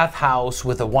 2-bath house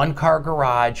with a 1-car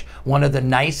garage, one of the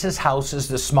nicest houses,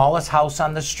 the smallest house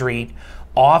on the street,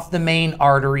 off the main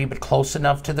artery, but close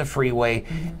enough to the freeway.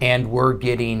 And we're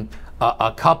getting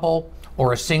a couple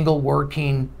or a single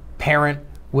working parent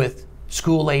with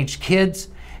school-aged kids,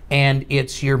 and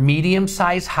it's your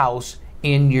medium-sized house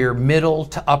in your middle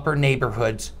to upper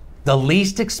neighborhoods, the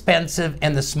least expensive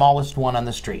and the smallest one on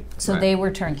the street. So they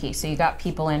were turnkey, so you got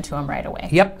people into them right away.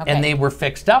 Yep, Okay. and they were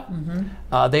fixed up.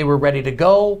 They were ready to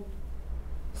go.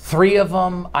 3 of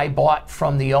them I bought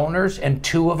from the owners, and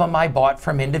 2 of them I bought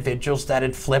from individuals that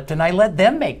had flipped, and I let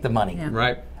them make the money.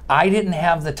 Right. I didn't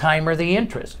have the time or the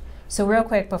interest. So real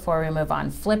quick before we move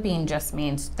on, flipping just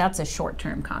means that's a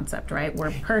short-term concept, right?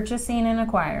 We're purchasing and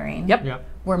acquiring. Yep.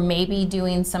 We're maybe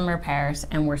doing some repairs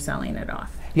and we're selling it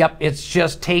off. Yep, it's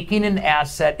just taking an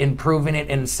asset, improving it,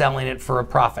 and selling it for a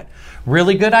profit.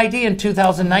 Really good idea in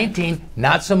 2019,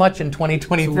 not so much in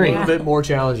 2023. A little bit more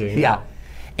challenging. Yeah.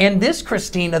 And this,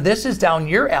 Christina, this is down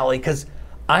your alley because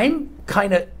I'm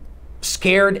kind of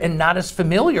scared and not as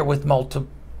familiar with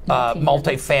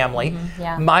multifamily.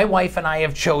 Yeah. My wife and I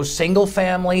have chose single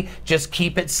family, just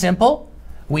keep it simple.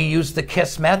 We use the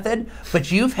KISS method,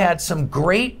 but you've had some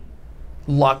great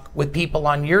luck with people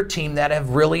on your team that have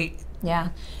really. Yeah.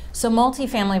 So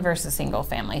multifamily versus single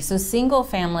family. So single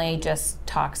family just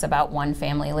talks about one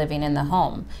family living in the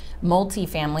home.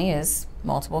 Multifamily is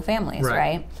multiple families,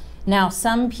 right? Now,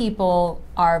 some people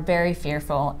are very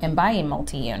fearful in buying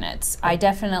multi-units. I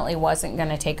definitely wasn't going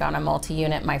to take on a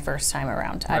multi-unit my first time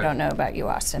around. I don't know about you,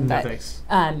 Austin, No, but thanks.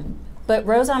 But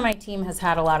Rose on my team has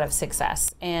had a lot of success,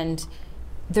 and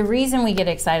the reason we get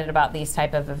excited about these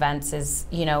type of events is,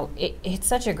 you know, it's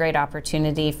such a great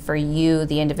opportunity for you,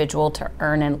 the individual, to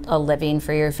earn a living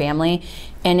for your family.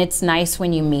 And it's nice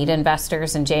when you meet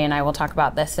investors, and Jay and I will talk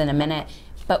about this in a minute,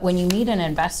 but when you meet an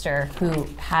investor who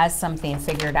has something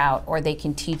figured out, or they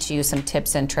can teach you some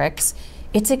tips and tricks,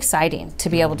 it's exciting to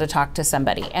be able to talk to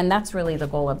somebody. And that's really the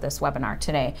goal of this webinar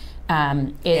today,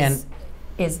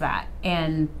 is that.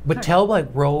 And But tell like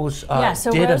Rose did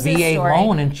Rose's a VA story.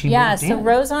 loan and she moved so in.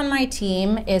 Rose on my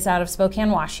team is out of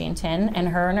Spokane, Washington, and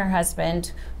her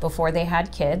husband, before they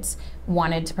had kids,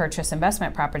 wanted to purchase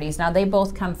investment properties. Now, they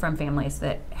both come from families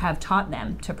that have taught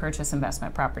them to purchase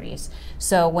investment properties.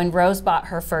 So when Rose bought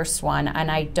her first one, and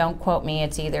I don't quote me,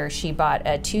 it's either she bought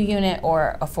a 2-unit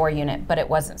or a 4-unit, but it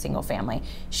wasn't single family.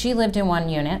 She lived in 1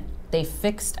 unit. They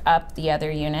fixed up the other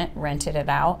unit, rented it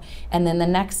out, and then the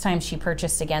next time she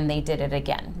purchased again, they did it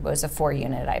again. It was a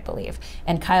 4-unit, I believe.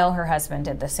 And Kyle, her husband,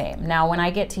 did the same. Now, when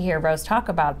I get to hear Rose talk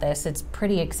about this, it's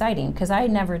pretty exciting because I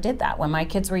never did that. When my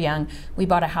kids were young, we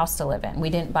bought a house to live in. We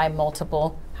didn't buy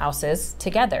multiple houses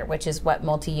together, which is what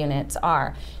multi-units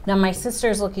are. Now, my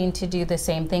sister's looking to do the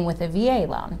same thing with a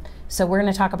VA loan. So we're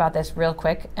going to talk about this real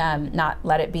quick, not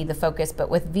let it be the focus, but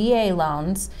with VA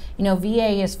loans, you know,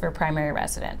 VA is for primary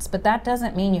residence, but that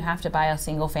doesn't mean you have to buy a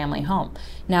single family home.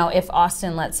 Now, if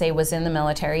Austin, let's say, was in the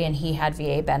military and he had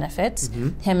VA benefits,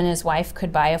 him and his wife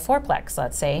could buy a 4-plex,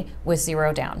 let's say, with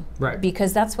 0 down. Right.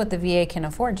 Because that's what the VA can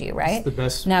afford you, right? It's the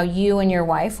best. Now, you and your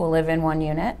wife will live in 1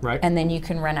 unit, Right. and then you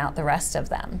can rent out the rest of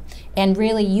them. And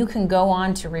really, you can go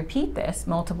on to repeat this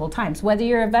multiple times. Whether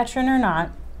you're a veteran or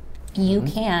not, you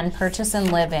can purchase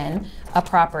and live in a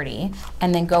property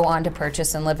and then go on to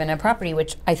purchase and live in a property,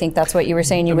 which I think that's what you were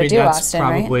saying you would do, that's Austin,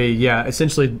 probably, right? yeah,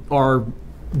 essentially our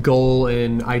goal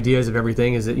and ideas of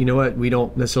everything is that, you know what, we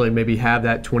don't necessarily maybe have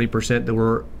that 20% that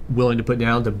we're willing to put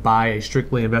down to buy a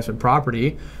strictly investment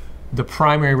property. The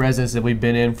primary residence that we've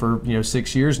been in for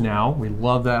 6 years now, we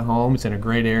love that home. It's in a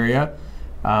great area.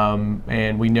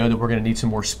 And we know that we're going to need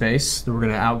some more space, that we're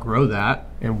going to outgrow that,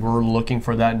 and we're looking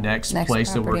for that next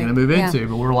place that we're property. going to move Yeah. into.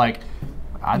 But we're like,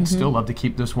 I'd still love to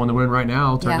keep this one that we're in right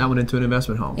now, turn that one into an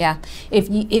investment home. Yeah.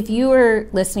 If you are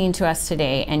listening to us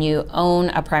today and you own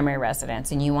a primary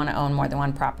residence and you want to own more than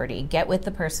one property, get with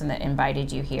the person that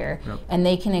invited you here, and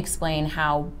they can explain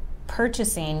how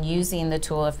purchasing using the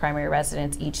tool of primary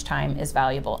residence each time is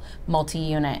valuable.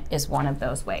 Multi-unit is one of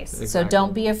those ways. Exactly. So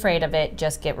don't be afraid of it,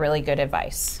 just get really good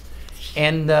advice.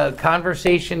 And the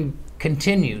conversation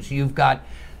continues. You've got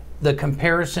the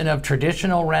comparison of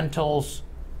traditional rentals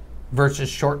versus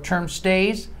short-term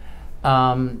stays.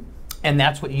 And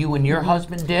that's what you and your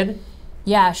husband did?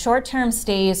 Yeah, short-term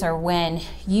stays are when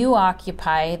you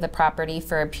occupy the property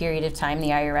for a period of time. The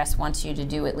IRS wants you to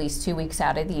do at least 2 weeks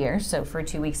out of the year. So for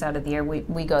 2 weeks out of the year,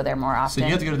 we go there more often. So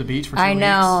you have to go to the beach for 2 I weeks?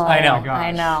 know. I know. Oh my gosh.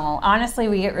 I know. Honestly,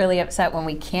 we get really upset when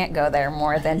we can't go there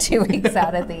more than 2 weeks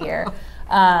out of the year.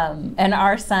 And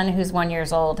our son, who's 1 year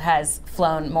old, has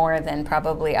flown more than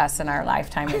probably us in our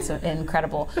lifetime. It's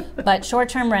incredible. But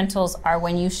short-term rentals are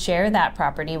when you share that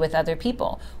property with other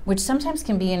people, which sometimes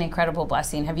can be an incredible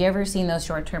blessing. Have you ever seen those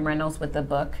short-term rentals with the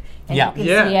book? And you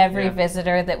can see every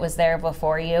visitor that was there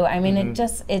before you. I mean,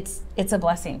 it's a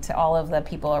blessing to all of the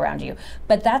people around you.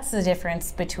 But that's the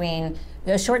difference between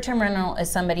a short-term rental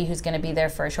is somebody who's going to be there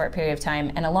for a short period of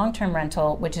time, and a long-term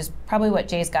rental, which is probably what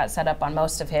Jay's got set up on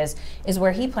most of his, is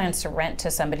where he plans to rent to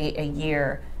somebody a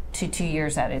year to 2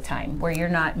 years at a time, where you're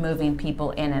not moving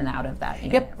people in and out of that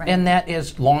unit. Yep, right? And that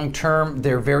is long-term.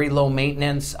 They're very low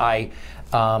maintenance.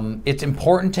 It's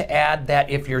important to add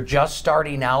that if you're just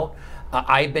starting out,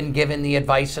 I've been given the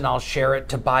advice, and I'll share it,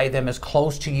 to buy them as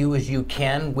close to you as you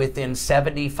can, within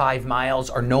 75 miles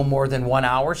or no more than 1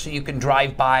 hour, so you can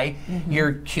drive by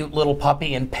your cute little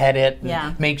puppy and pet it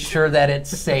and make sure that it's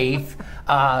safe.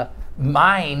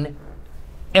 Mine,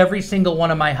 every single one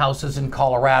of my houses in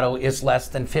Colorado is less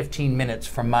than 15 minutes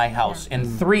from my house, and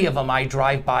 3 of them I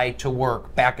drive by to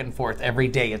work back and forth every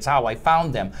day. It's how I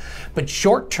found them. But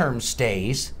short-term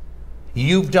stays,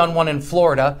 you've done one in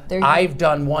Florida. I've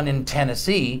done one in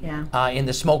Tennessee, in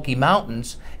the Smoky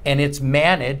Mountains, and it's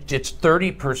managed. It's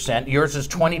 30%. Yours is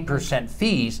 20%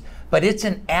 fees, but it's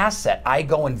an asset. I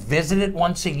go and visit it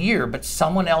once a year, but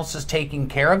someone else is taking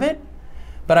care of it.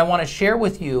 But I want to share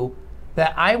with you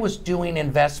that I was doing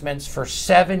investments for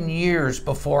 7 years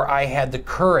before I had the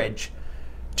courage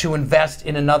to invest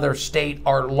in another state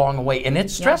or along the way. And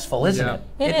it's stressful, isn't it?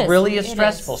 It really is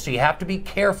stressful. So you have to be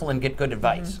careful and get good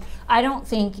advice. I don't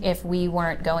think if we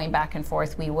weren't going back and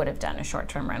forth, we would have done a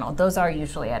short-term rental. Those are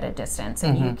usually at a distance,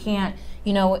 and you can't,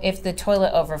 you know, if the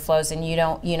toilet overflows and you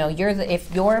don't, you know,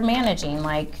 if you're managing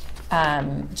like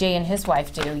Jay and his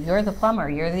wife do, you're the plumber,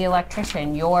 you're the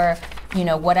electrician, you're, you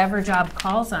know, whatever job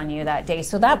calls on you that day.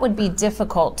 So that would be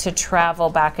difficult to travel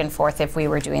back and forth if we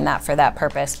were doing that for that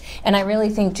purpose. And I really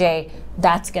think, Jay,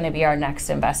 that's going to be our next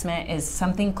investment, is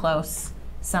something close,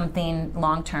 something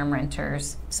long-term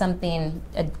renters, something,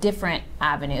 a different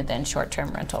avenue than short-term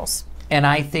rentals. And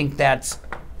I think that's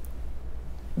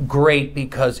great,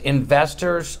 because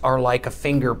investors are like a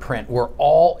fingerprint. We're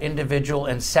all individual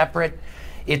and separate.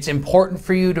 It's important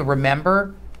for you to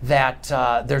remember that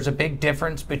there's a big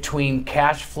difference between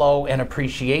cash flow and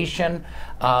appreciation.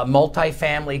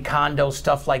 Multifamily, condo,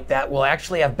 stuff like that will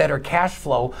actually have better cash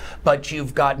flow, but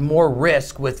you've got more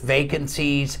risk with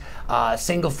vacancies.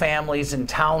 Single families and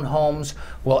townhomes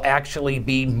will actually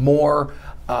be more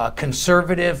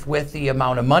conservative with the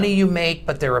amount of money you make,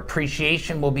 but their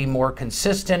appreciation will be more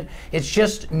consistent. It's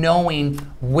just knowing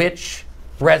which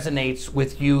resonates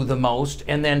with you the most.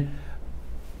 And then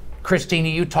Christina,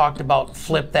 you talked about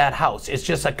flip that house. It's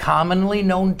just a commonly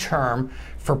known term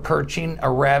for purchasing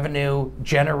a revenue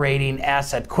generating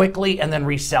asset quickly and then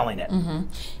reselling it.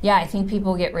 Yeah, I think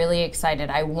people get really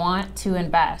excited. I want to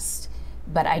invest,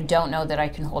 but I don't know that I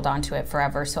can hold on to it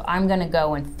forever. So I'm going to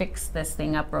go and fix this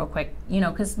thing up real quick, you know,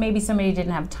 because maybe somebody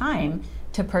didn't have time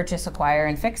to purchase, acquire,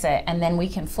 and fix it, and then we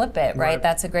can flip it, right?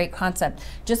 That's a great concept.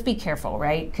 Just be careful,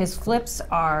 right? Because flips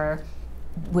are,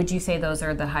 would you say those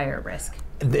are the higher risk?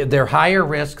 They're higher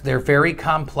risk, they're very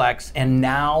complex, and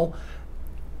now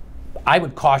I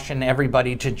would caution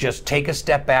everybody to just take a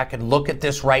step back and look at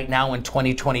this right now in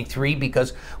 2023,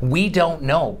 because we don't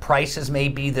know. Prices may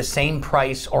be the same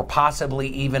price or possibly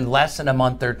even less in a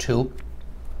month or two.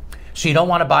 So you don't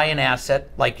want to buy an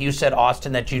asset, like you said,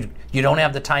 Austin, that you don't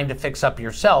have the time to fix up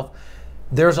yourself.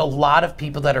 There's a lot of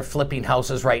people that are flipping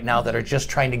houses right now that are just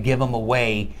trying to give them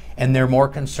away, and they're more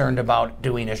concerned about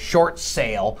doing a short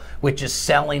sale, which is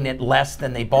selling it less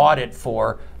than they bought it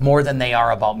for, more than they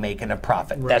are about making a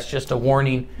profit. That's just a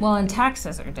warning. Well, and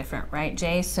taxes are different, right,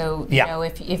 Jay? So, you know,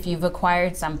 if you've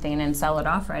acquired something and sell it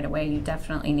off right away, you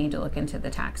definitely need to look into the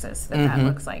taxes that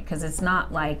looks like, because it's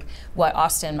not like what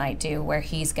Austin might do, where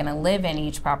he's going to live in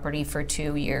each property for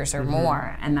 2 years or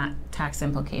more, and that tax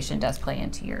implication does play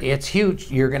into your... It's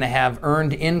huge. You're going to have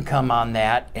earned income on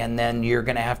that, and then you're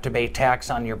going to have to pay tax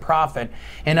on your profit.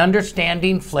 And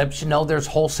understanding flips, you know, there's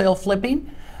wholesale flipping.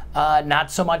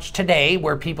 Not so much today,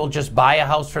 where people just buy a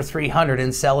house for $300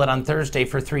 and sell it on Thursday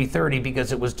for $330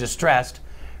 because it was distressed.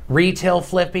 Retail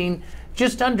flipping,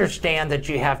 just understand that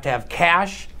you have to have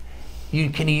cash. You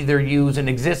can either use an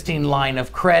existing line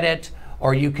of credit,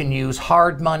 or you can use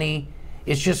hard money.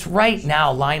 It's just right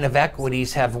now, line of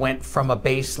equities have went from a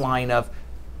baseline of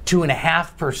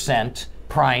 2.5%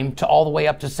 prime to all the way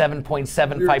up to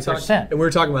 7.75%. And we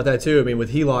were talking about that too. I mean,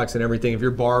 with HELOCs and everything, if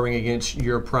you're borrowing against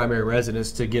your primary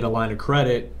residence to get a line of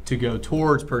credit to go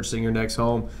towards purchasing your next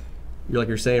home, like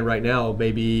you're saying right now,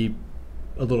 maybe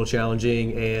a little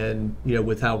challenging, and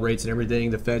with how rates and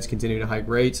everything, the Fed's continue to hike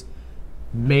rates,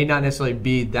 may not necessarily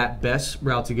be that best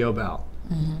route to go about.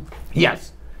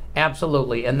 Yes,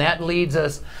 absolutely. And that leads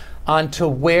us onto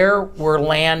where we're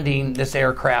landing this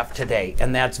aircraft today.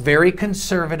 And that's very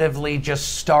conservatively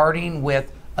just starting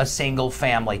with a single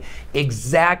family.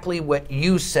 Exactly what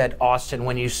you said, Austin,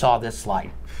 when you saw this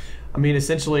slide. I mean,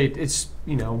 essentially, it's,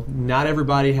 not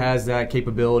everybody has that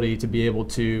capability to be able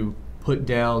to put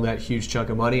down that huge chunk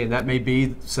of money. And that may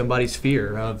be somebody's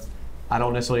fear of, I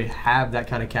don't necessarily have that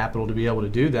kind of capital to be able to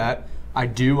do that. I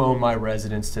do own my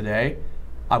residence today.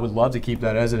 I would love to keep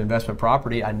that as an investment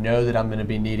property. I know that I'm going to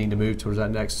be needing to move towards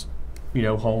that next,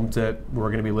 home that we're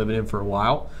going to be living in for a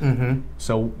while.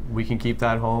 So we can keep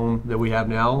that home that we have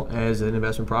now as an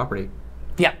investment property.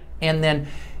 Yeah, and then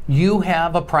you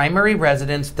have a primary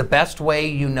residence. The best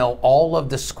way, all of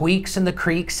the squeaks and the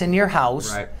creaks in your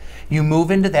house. Right. You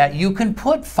move into that. You can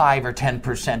put 5 or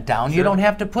 10% down. Sure. You don't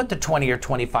have to put the 20 or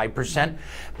 25%.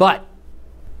 But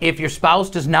if your spouse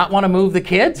does not want to move the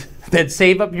kids, then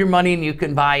save up your money and you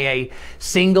can buy a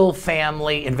single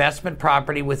family investment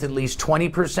property with at least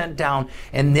 20% down.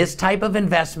 And this type of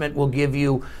investment will give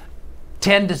you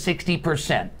 10 to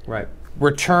 60%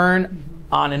 return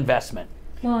on investment.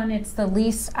 Well, and it's the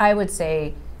least, I would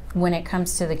say, when it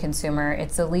comes to the consumer,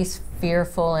 it's the least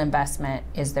fearful investment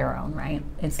is their own, right?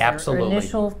 It's their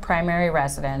initial primary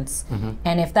residence.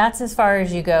 And if that's as far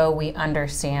as you go, we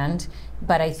understand.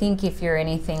 But I think if you're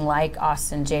anything like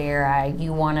Austin, Jay, or I,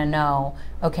 you want to know,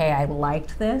 okay, I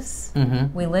liked this,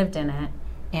 we lived in it,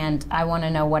 and I want to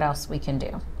know what else we can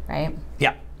do, right?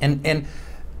 Yeah, and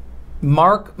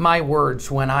mark my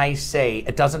words when I say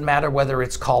it doesn't matter whether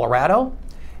it's Colorado,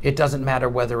 it doesn't matter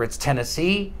whether it's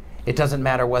Tennessee, it doesn't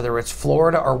matter whether it's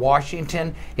Florida or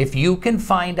Washington. If you can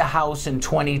find a house in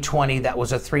 2020 that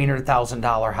was a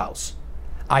 $300,000 house,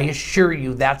 I assure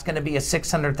you that's going to be a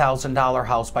 $600,000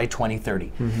 house by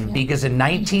 2030. Because in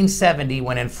 1970,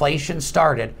 when inflation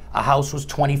started, a house was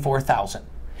 $24,000.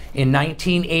 In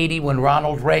 1980, when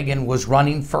Ronald Reagan was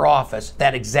running for office,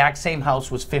 that exact same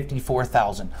house was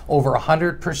 $54,000, over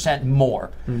 100% more.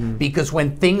 Because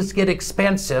when things get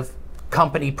expensive,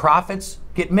 company profits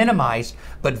get minimized,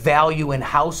 but value in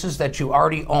houses that you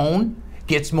already own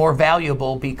gets more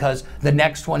valuable because the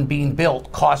next one being built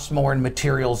costs more in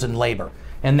materials and labor.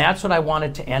 And that's what I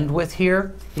wanted to end with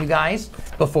here, you guys,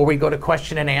 before we go to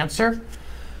question and answer.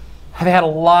 I've had a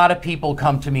lot of people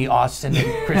come to me, Austin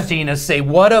and Christina, say,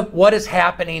 what is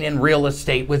happening in real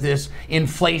estate with this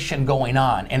inflation going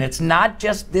on? And it's not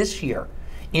just this year.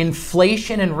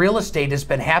 Inflation in real estate has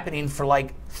been happening for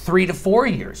like 3 to 4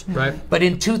 years. Right. But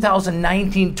in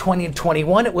 2019, 20, and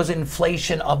 21, it was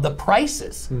inflation of the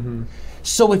prices.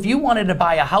 So if you wanted to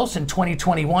buy a house in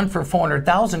 2021 for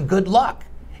 $400,000, good luck.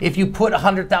 If you put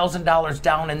 $100,000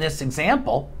 down in this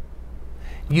example,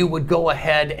 you would go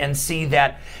ahead and see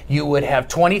that you would have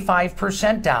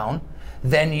 25% down,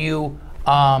 then you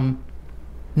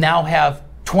now have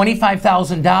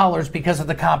 $25,000 because of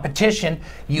the competition.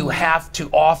 You have to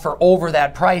offer over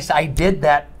that price. I did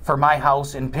that for my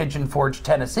house in Pigeon Forge,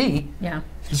 Tennessee. Yeah.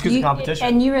 Just because of competition.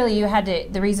 And you had to,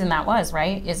 the reason that was,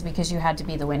 right, is because you had to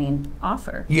be the winning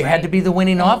offer. You had to be the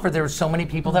winning offer. There were so many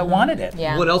people that wanted it.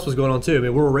 Yeah. What else was going on too? I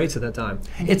mean, what were rates at that time?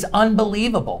 It's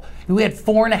unbelievable. We had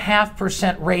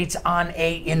 4.5% rates on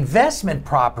a investment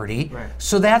property. Right.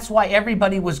 So that's why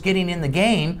everybody was getting in the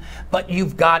game. But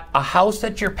you've got a house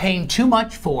that you're paying too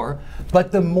much for,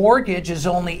 but the mortgage is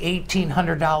only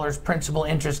 $1,800 principal,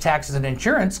 interest, taxes, and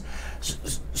insurance.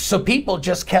 So people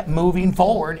just kept moving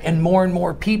forward, and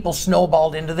more people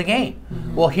snowballed into the game.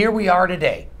 Well, here we are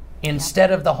today.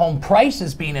 Instead of the home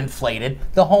prices being inflated,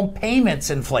 the home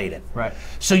payments inflated. Right.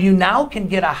 So you now can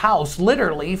get a house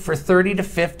literally for $30,000 to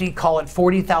 $50,000, call it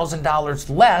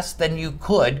 $40,000 less than you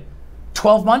could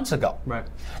 12 months ago. Right.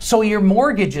 So your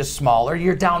mortgage is smaller,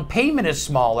 your down payment is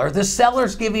smaller, the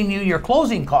seller's giving you your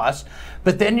closing costs,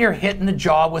 but then you're hitting the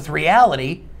jaw with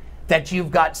reality that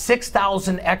you've got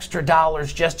 $6,000 extra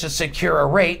dollars just to secure a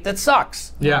rate that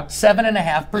sucks. Yeah.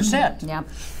 7.5%. Yep.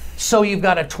 So you've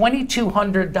got a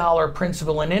 $2,200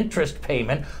 principal and interest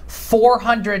payment,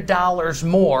 $400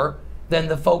 more than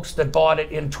the folks that bought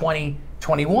it in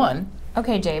 2021.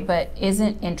 Okay, Jay, but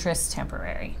isn't interest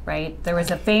temporary, right? There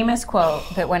was a famous quote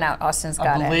that went out. Austin's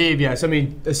got it. I believe, yes. I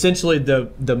mean, essentially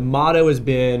the motto has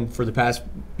been for the past,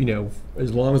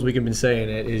 as long as we can been saying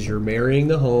it, is you're marrying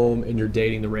the home and you're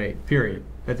dating the rate, period,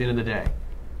 at the end of the day.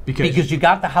 Because you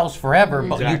got the house forever,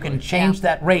 but you can change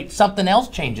that rate. Something else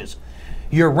changes.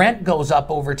 Your rent goes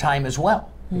up over time as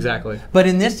well. Exactly. But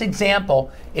in this example,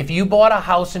 if you bought a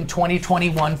house in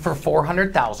 2021 for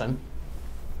 $400,000,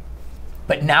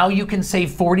 But now you can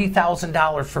save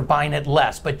 $40,000 for buying it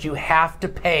less, but you have to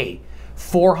pay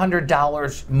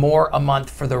 $400 more a month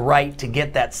for the right to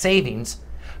get that savings.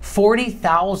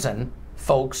 40,000,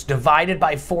 folks, divided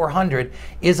by 400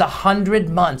 is 100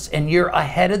 months, and you're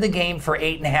ahead of the game for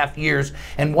 8.5 years.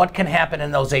 And what can happen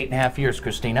in those 8.5 years,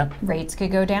 Christina? Rates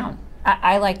could go down.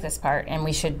 I like this part, and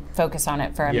we should focus on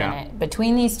it for a minute.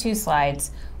 Between these two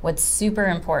slides, what's super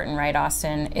important, right,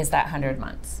 Austin, is that 100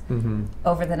 months.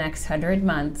 Over the next 100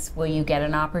 months, will you get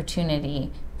an opportunity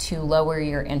to lower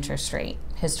your interest rate?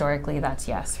 Historically, that's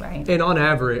yes, right? And on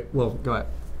average, well, go ahead.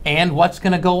 And what's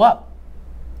going to go up?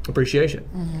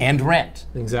 Appreciation. And rent.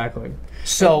 Exactly.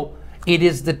 So it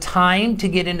is the time to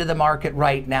get into the market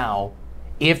right now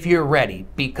if you're ready,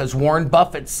 because Warren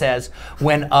Buffett says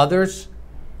when others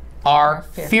are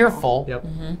fearful,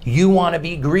 you want to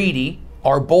be greedy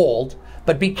or bold,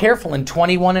 but be careful. In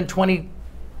 2020 and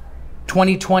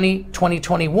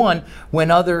 2021,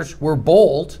 when others were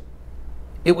bold,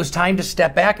 it was time to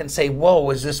step back and say, whoa,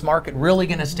 is this market really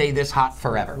going to stay this hot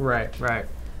forever? Right, right.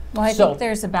 Well, I think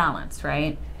there's a balance,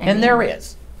 right? And there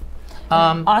is.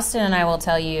 Austin and I will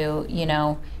tell you, you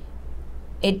know,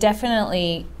 it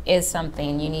definitely is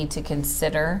something you need to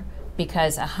consider,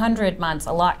 because 100 months,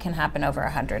 a lot can happen over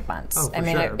 100 months. Oh, I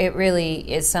mean, sure. it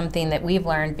really is something that we've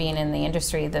learned being in the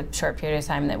industry the short period of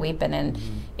time that we've been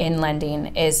in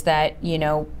lending, is that, you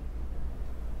know,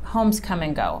 homes come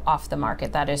and go off the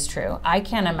market. That is true. I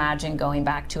can't imagine going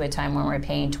back to a time when we're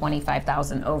paying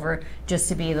 $25,000 over just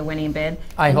to be the winning bid.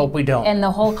 I hope we don't. And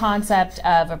the whole concept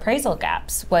of appraisal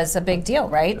gaps was a big deal,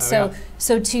 right? So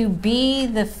to be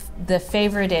the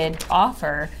favorited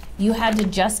offer, you had to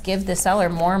just give the seller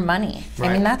more money. Right.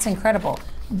 I mean, that's incredible.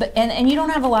 But and you don't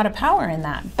have a lot of power in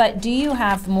that. But do you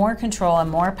have more control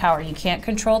and more power? You can't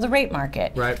control the rate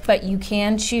market, right, but you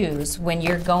can choose when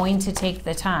you're going to take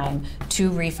the time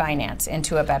to refinance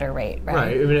into a better rate, right?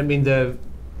 Right. I mean,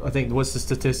 I think what's the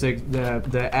statistic?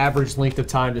 The average length of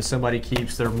time that somebody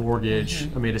keeps their mortgage,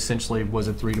 I mean, essentially was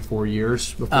it 3 to 4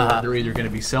 years before they're either going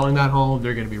to be selling that home,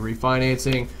 they're going to be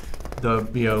refinancing.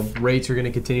 The rates are going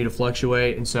to continue to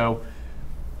fluctuate, and so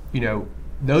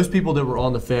those people that were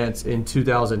on the fence in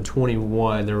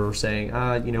 2021, they were saying,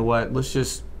 you know what, let's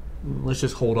just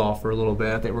hold off for a little bit.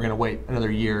 I think we're going to wait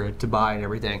another year to buy and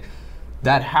everything.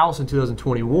 That house in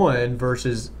 2021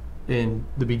 versus in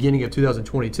the beginning of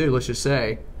 2022, let's just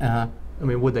say, I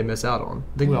mean, what'd they miss out on?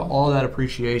 Think about all that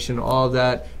appreciation, all of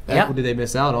that equity they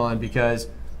miss out on because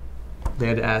they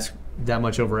had to ask that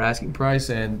much over asking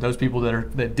price, and those people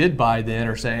that did buy then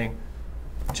are saying,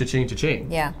 cha-ching,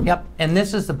 cha-ching. Yeah. Yep. And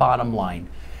this is the bottom line.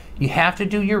 You have to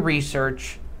do your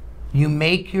research. You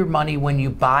make your money when you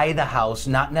buy the house,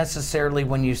 not necessarily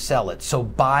when you sell it. So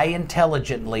buy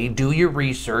intelligently, do your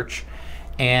research,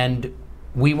 and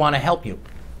we want to help you.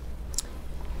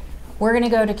 We're going to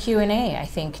go to Q&A, I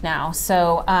think, now.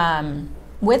 So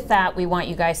with that, we want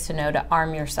you guys to know to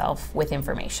arm yourself with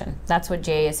information. That's what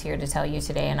Jay is here to tell you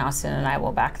today, and Austin and I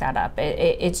will back that up.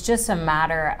 It's just a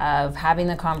matter of having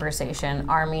the conversation,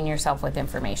 arming yourself with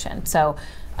information. So,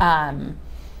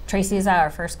 Tracy, is that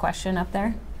our first question up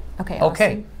there? Okay.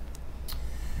 Okay.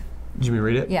 Did you want me to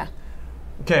read it? Yeah.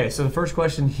 Okay, so the first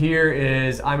question here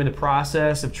is, I'm in the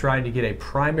process of trying to get a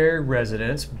primary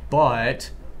residence, but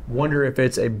wonder if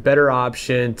it's a better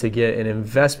option to get an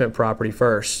investment property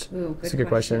first. Ooh, That's a good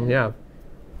question. Yeah.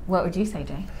 What would you say,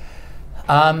 Jay?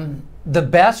 The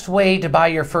best way to buy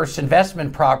your first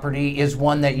investment property is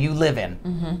one that you live in.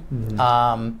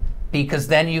 Because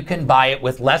then you can buy it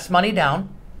with less money down.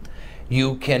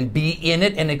 You can be in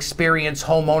it and experience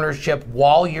home ownership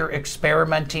while you're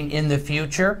experimenting in the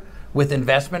future with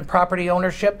investment property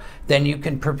ownership. Then you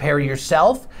can prepare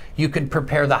yourself. You can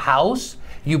prepare the house.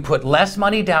 You put less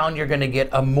money down, you're going to get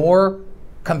a more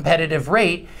competitive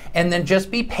rate, and then just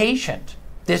be patient.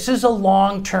 This is a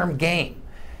long-term game.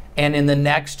 And in the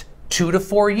next 2 to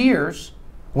 4 years,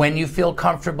 when you feel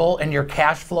comfortable and your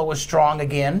cash flow is strong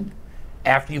again,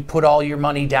 after you put all your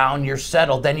money down, you're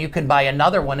settled, then you can buy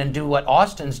another one and do what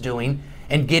Austin's doing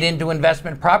and get into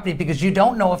investment property, because you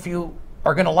don't know if you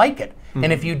are going to like it.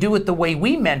 And if you do it the way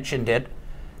we mentioned it,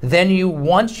 then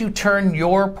once you turn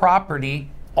your property,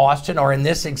 Austin, or in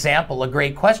this example, a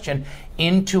great question,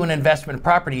 into an investment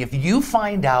property, if you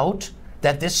find out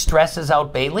that this stresses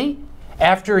out Bailey,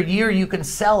 after a year you can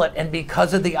sell it, and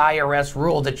because of the IRS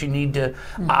rule that you need to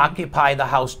occupy the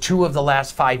house 2 of the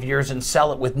last 5 years and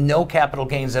sell it with no capital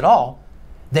gains at all,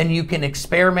 then you can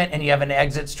experiment and you have an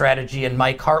exit strategy. And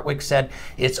Mike Hartwick said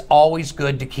it's always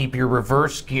good to keep your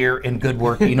reverse gear in good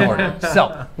working order.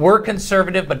 So we're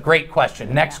conservative, but great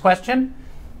question. Next question.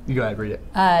 You go ahead, read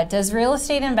it. Does real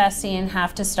estate investing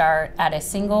have to start at a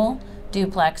single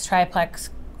duplex, triplex,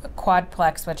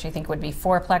 quadplex, which I think would be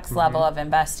fourplex level of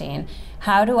investing.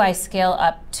 How do I scale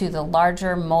up to the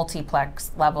larger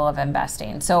multiplex level of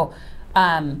investing? So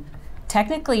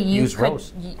technically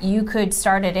you could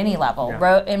start at any level.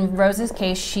 Yeah. In Rose's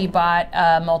case, she bought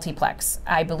a multiplex,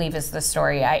 I believe is the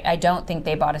story. I don't think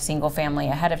they bought a single family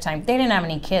ahead of time. They didn't have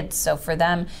any kids, so for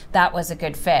them, that was a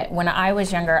good fit. When I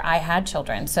was younger, I had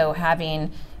children, so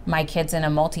having my kids in a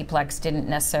multiplex didn't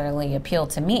necessarily appeal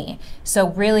to me. So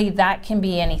really that can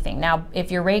be anything. Now, if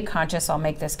you're rate conscious, I'll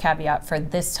make this caveat for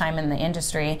this time in the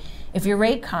industry. If you're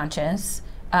rate conscious,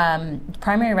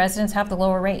 primary residents have the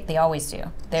lower rate. They always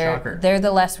do. They're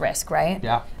the less risk, right?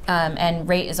 Yeah. And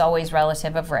rate is always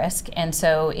relative of risk. And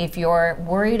so if you're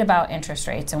worried about interest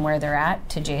rates and where they're at,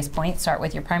 to Jay's point, start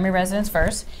with your primary residence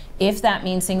first. If that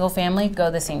means single family, go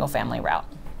the single family route.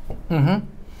 Mm-hmm.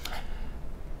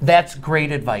 That's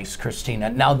great advice, Christina.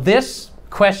 Now this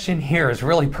question here is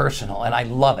really personal and I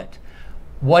love it.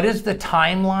 What is the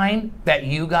timeline that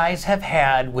you guys have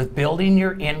had with building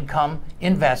your income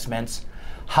investments?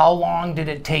 How long did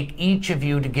it take each of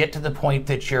you to get to the point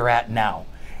that you're at now?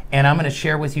 And I'm going to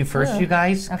share with you first, you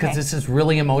guys, because this is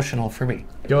really emotional for me.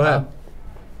 Go ahead.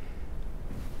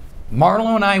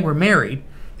 Marlo and I were married,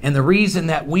 and the reason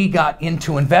that we got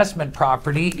into investment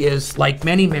property is, like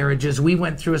many marriages, we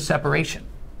went through a separation.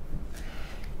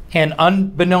 And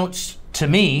unbeknownst to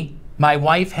me, my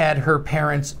wife had her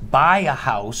parents buy a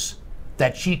house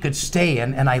that she could stay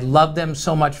in, and I loved them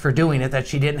so much for doing it that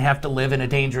she didn't have to live in a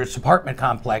dangerous apartment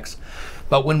complex.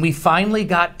 But when we finally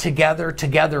got together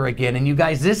again, and you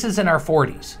guys, this is in our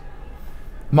 40s,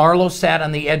 Marlo sat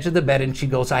on the edge of the bed and she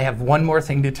goes, I have one more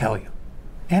thing to tell you.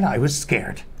 And I was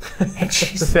scared. And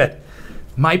she said,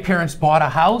 my parents bought a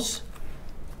house.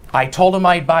 I told them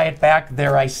I'd buy it back.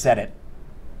 There I said it.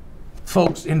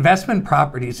 Folks, investment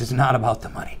properties is not about the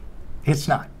money. It's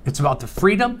not. It's about the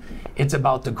freedom. It's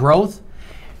about the growth.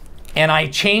 And I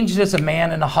changed as a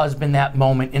man and a husband that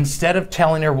moment. Instead of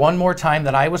telling her one more time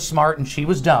that I was smart and she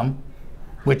was dumb,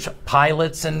 which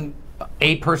pilots and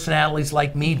A personalities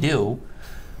like me do,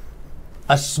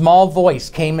 a small voice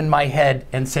came in my head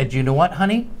and said, you know what,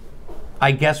 honey?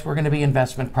 I guess we're going to be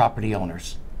investment property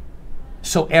owners.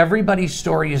 So everybody's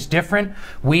story is different.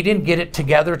 We didn't get it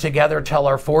together till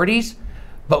our 40s,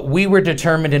 but we were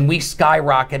determined and we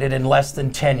skyrocketed in less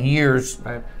than 10 years,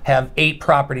 have 8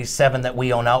 properties, 7 that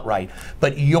we own outright.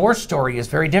 But your story is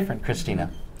very different, Christina.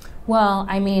 Well,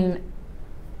 I mean,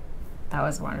 that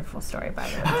was a wonderful story, by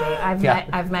the way.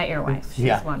 I've met your wife.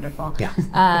 She's wonderful.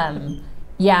 Yeah.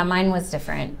 Yeah, mine was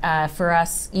different. For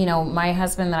us, you know, my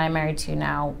husband that I'm married to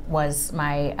now was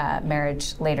my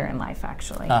marriage later in life,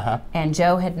 actually. And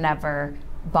Joe had never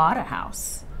bought a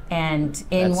house. And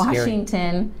in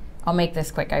Washington, I'll make this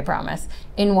quick, I promise.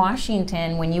 In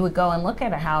Washington, when you would go and look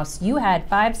at a house, you had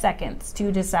 5 seconds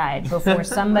to decide before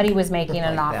somebody was making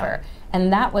an offer.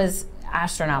 And that was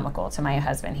astronomical to my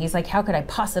husband. He's like, how could I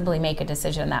possibly make a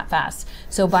decision that fast?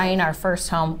 So buying our first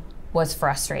home was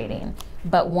frustrating.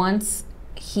 But once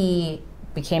he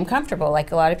became comfortable,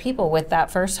 like a lot of people, with that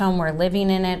first home, we're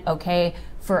living in it, okay.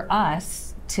 For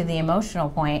us, to the emotional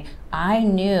point, I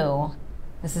knew,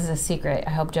 this is a secret,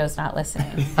 I hope Joe's not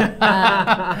listening.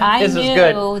 I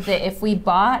knew that if we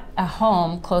bought a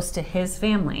home close to his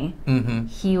family,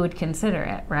 he would consider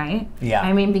it, right? Yeah.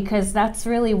 I mean, because that's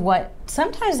really what,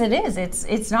 sometimes it is.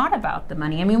 It's not about the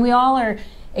money. I mean, we all are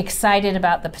excited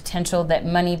about the potential that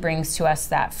money brings to us,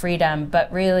 that freedom,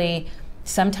 but really,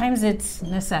 sometimes it's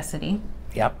necessity.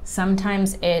 Yep.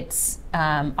 Sometimes it's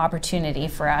opportunity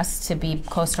for us to be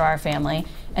close to our family.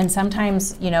 And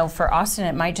sometimes, you know, for Austin,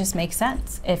 it might just make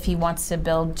sense if he wants to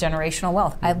build generational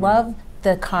wealth. I love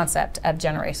the concept of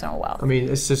generational wealth. I mean,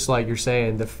 it's just like you're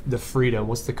saying, the freedom.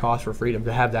 What's the cost for freedom?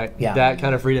 To have that that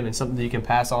kind of freedom and something that you can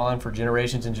pass on for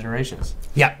generations and generations.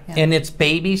 Yeah, and it's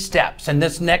baby steps. And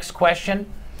this next question,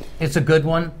 it's a good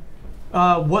one.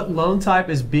 What loan type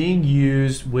is being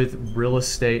used with real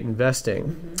estate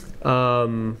investing?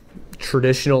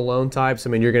 Traditional loan types, I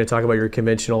mean, you're going to talk about your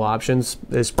conventional options,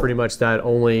 is pretty much that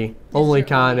only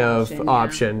kind of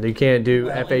option. You can't do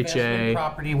FHA. Investment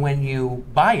property when you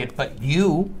buy it, but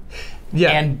you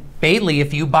and Bailey,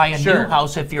 if you buy a new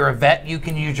house, if you're a vet, you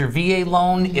can use your VA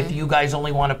loan. If you guys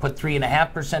only want to put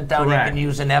 3.5% down, you can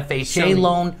use an FHA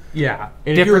loan. Yeah.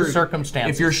 And different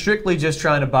circumstances. If you're strictly just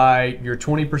trying to buy your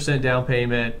 20% down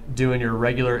payment, doing your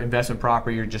regular investment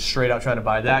property, you're just straight out trying to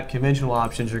buy that, conventional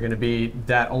options are going to be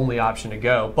that only option to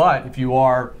go. But if you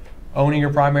are owning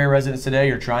your primary residence today,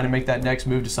 you're trying to make that next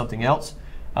move to something else,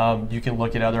 you can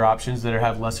look at other options that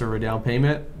have lesser of a down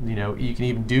payment. You know, you can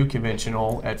even do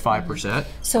conventional at 5%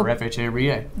 or FHA or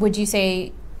VA. Would you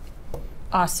say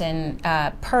Austin,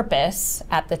 purpose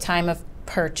at the time of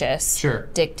purchase Sure.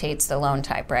 dictates the loan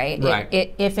type, right?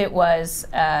 Right. If it was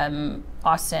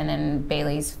Austin and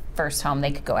Bailey's first home,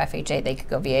 they could go FHA, they could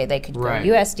go VA, they could Right.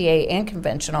 go USDA and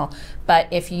conventional. But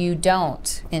if you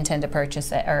don't intend to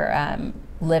purchase it or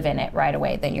live in it right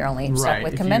away, then you're only stuck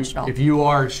with conventional. If you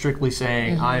are strictly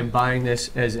saying, I am buying this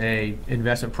as a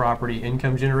investment property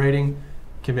income generating,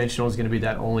 conventional is going to be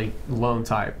that only loan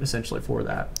type essentially for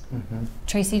that.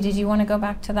 Tracy, did you want to go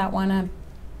back to that one?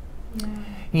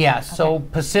 Yeah, so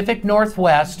Pacific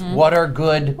Northwest, what are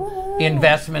good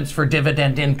investments for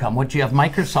dividend income? What, you have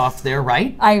Microsoft there,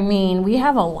 right? I mean, we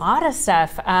have a lot of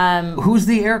stuff. Who's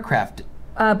the aircraft?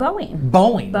 Boeing.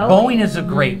 Boeing is a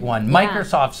great one.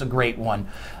 Microsoft's a great one.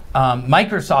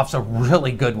 Microsoft's a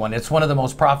really good one. It's one of the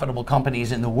most profitable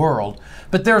companies in the world,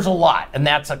 but there's a lot, and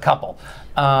that's a couple.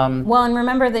 Well, and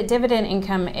remember that dividend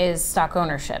income is stock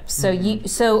ownership. So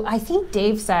so I think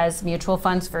Dave says mutual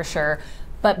funds for sure,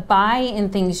 but buy in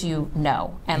things you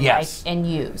know and like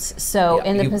and use. So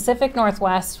in the Pacific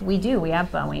Northwest, we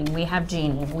have Boeing, we have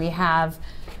Genie, we have.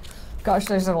 Gosh,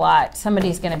 there's a lot.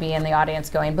 Somebody's going to be in the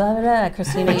audience going, blah, blah, blah.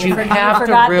 Christina, but you have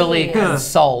to really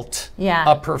consult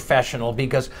a professional,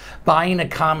 because buying a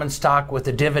common stock with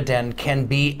a dividend can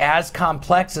be as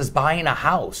complex as buying a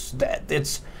house.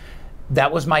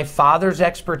 That was my father's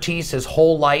expertise his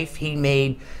whole life. He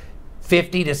made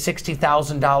 $50,000 to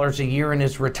 $60,000 a year in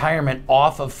his retirement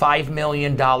off of $5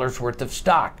 million worth of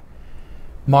stock.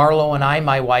 Marlo and I,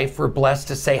 my wife, were blessed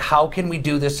to say, how can we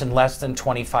do this in less than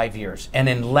 25 years? And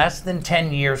in less than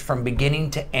 10 years, from beginning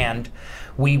to end,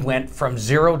 we went from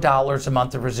 $0 a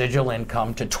month of residual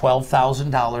income to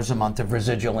 $12,000 a month of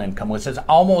residual income, which is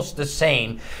almost the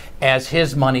same as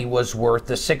his money was worth,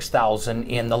 the $6,000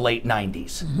 in the late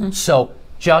 90s. So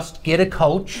just get a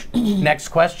coach. Next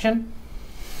question.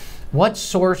 What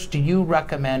source do you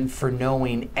recommend for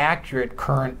knowing accurate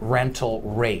current rental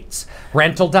rates?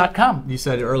 Rental.com. You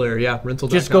said it earlier, yeah,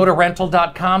 rental.com. Just go to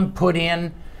rental.com, put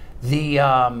in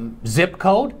the zip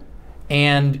code,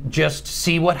 and just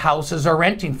see what houses are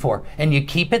renting for. And you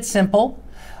keep it simple.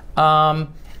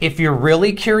 If you're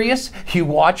really curious, you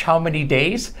watch how many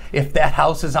days. If that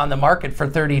house is on the market for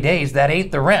 30 days, that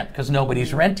ain't the rent, because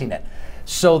nobody's renting it.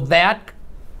 So that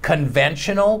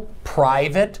conventional,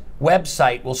 private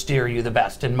website will steer you the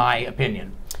best, in my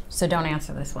opinion. So don't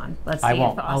answer this one. Let's see I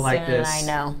won't. if Austin I like this.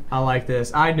 and I know. I like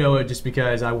this. I know it just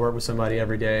because I work with somebody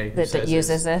every day That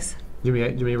uses this? Do you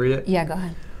want me to read it? Yeah, go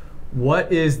ahead.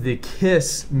 What is the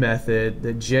KISS method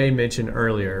that Jay mentioned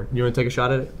earlier? You want to take a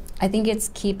shot at it? I think it's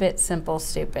keep it simple,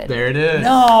 stupid. There it is.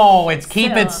 No, it's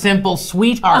keep it simple,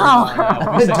 sweetheart.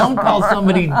 Don't call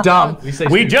somebody dumb.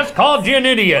 We just called you an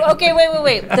idiot. Okay,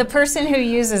 wait. The person who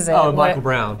uses it. Oh, Michael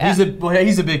Brown. He's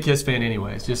a big KISS fan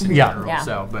anyways, just in general. Yeah.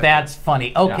 So, but, that's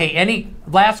funny. Okay, any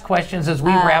last questions as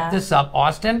we wrap this up,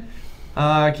 Austin?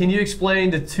 Can you explain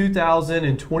the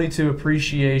 2022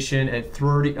 appreciation at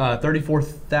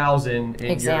 34,000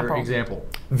 in your example?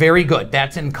 Very good.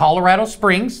 That's in Colorado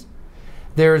Springs.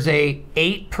 There's a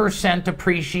 8%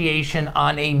 appreciation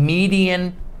on a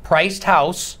median priced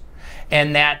house,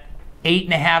 and that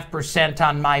 8.5%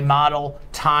 on my model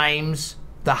times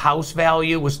the house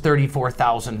value was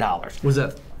 $34,000. Was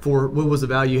that for, what was the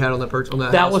value you had on that purchase?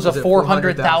 That was a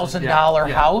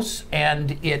 $400,000 house,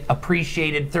 and it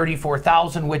appreciated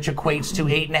 $34,000, which equates to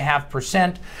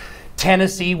 8.5%.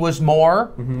 Tennessee was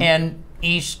more, and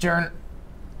Eastern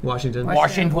Washington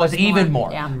was even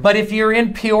more. Yeah. But if you're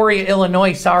in Peoria,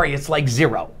 Illinois, sorry, it's like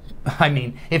zero. I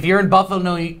mean, if you're in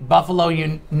Buffalo,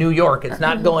 New York, it's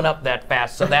not going up that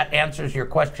fast. So that answers your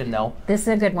question, though. This is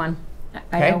a good one.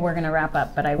 I know we're going to wrap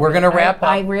up, but I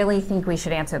really think we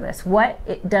should answer this.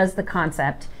 What does the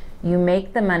concept, you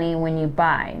make the money when you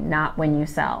buy, not when you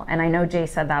sell? And I know Jay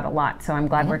said that a lot, so I'm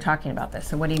glad we're talking about this.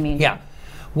 So what do you mean? Yeah.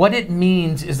 What it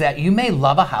means is that you may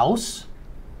love a house,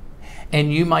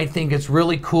 and you might think it's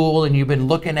really cool, and you've been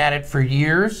looking at it for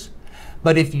years,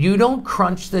 but if you don't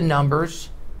crunch the numbers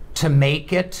to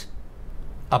make it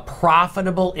a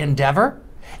profitable endeavor,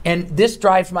 and this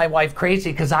drives my wife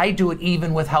crazy because I do it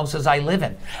even with houses I live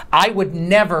in. I would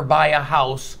never buy a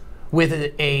house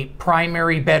with a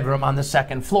primary bedroom on the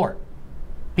second floor,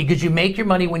 because you make your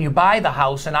money when you buy the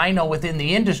house, and I know within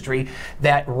the industry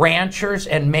that ranchers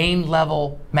and main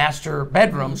level master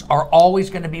bedrooms are always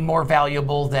going to be more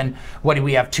valuable than, what do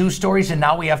we have, 2 stories, and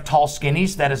now we have tall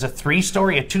skinnies that is a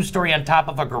 3-story, a 2-story on top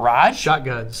of a garage.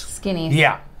 Shotguns. Skinnies.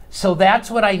 Yeah. So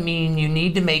that's what I mean. You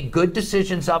need to make good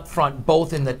decisions up front,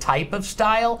 both in the type of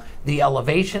style, the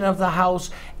elevation of the house,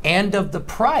 and of the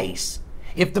price.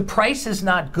 If the price is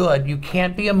not good, you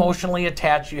can't be emotionally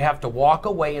attached. You have to walk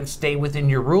away and stay within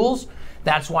your rules.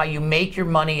 That's why you make your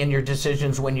money and your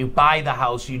decisions when you buy the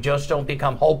house. You just don't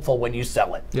become hopeful when you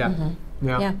sell it. Yeah.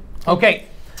 Yeah. Okay.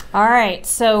 All right,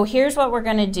 so here's what we're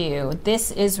gonna do. This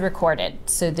is recorded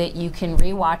so that you can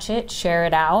rewatch it, share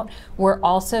it out. We're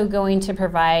also going to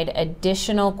provide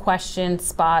additional question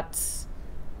spots,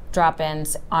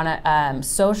 drop-ins on a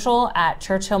social at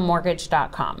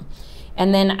churchillmortgage.com.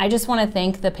 And then I just want to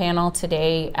thank the panel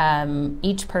today.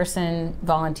 Each person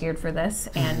volunteered for this,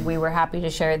 and we were happy to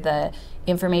share the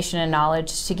information and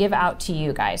knowledge to give out to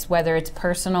you guys, whether it's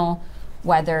personal,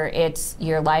 whether it's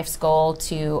your life's goal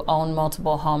to own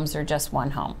multiple homes or just one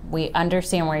home. We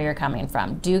understand where you're coming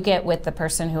from. Do get with the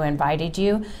person who invited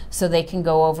you so they can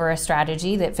go over a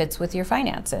strategy that fits with your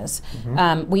finances.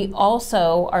 We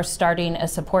also are starting a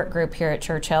support group here at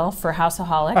Churchill for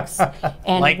houseaholics,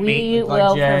 and Like we me.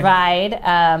 will Jay. provide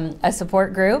a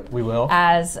support group. We will.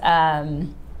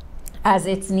 As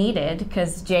it's needed,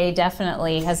 because Jay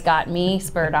definitely has got me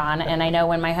spurred on, and I know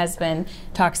when my husband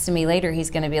talks to me later,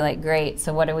 he's going to be like, great,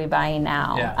 so what are we buying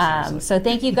now? Yeah, So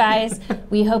thank you guys.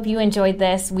 We hope you enjoyed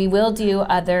this. We will do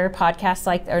other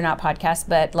podcasts or not podcasts,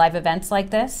 but live events like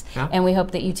this, and we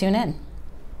hope that you tune in.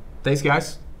 Thanks,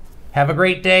 guys. Have a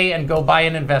great day and go buy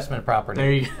an investment property.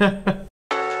 There you go.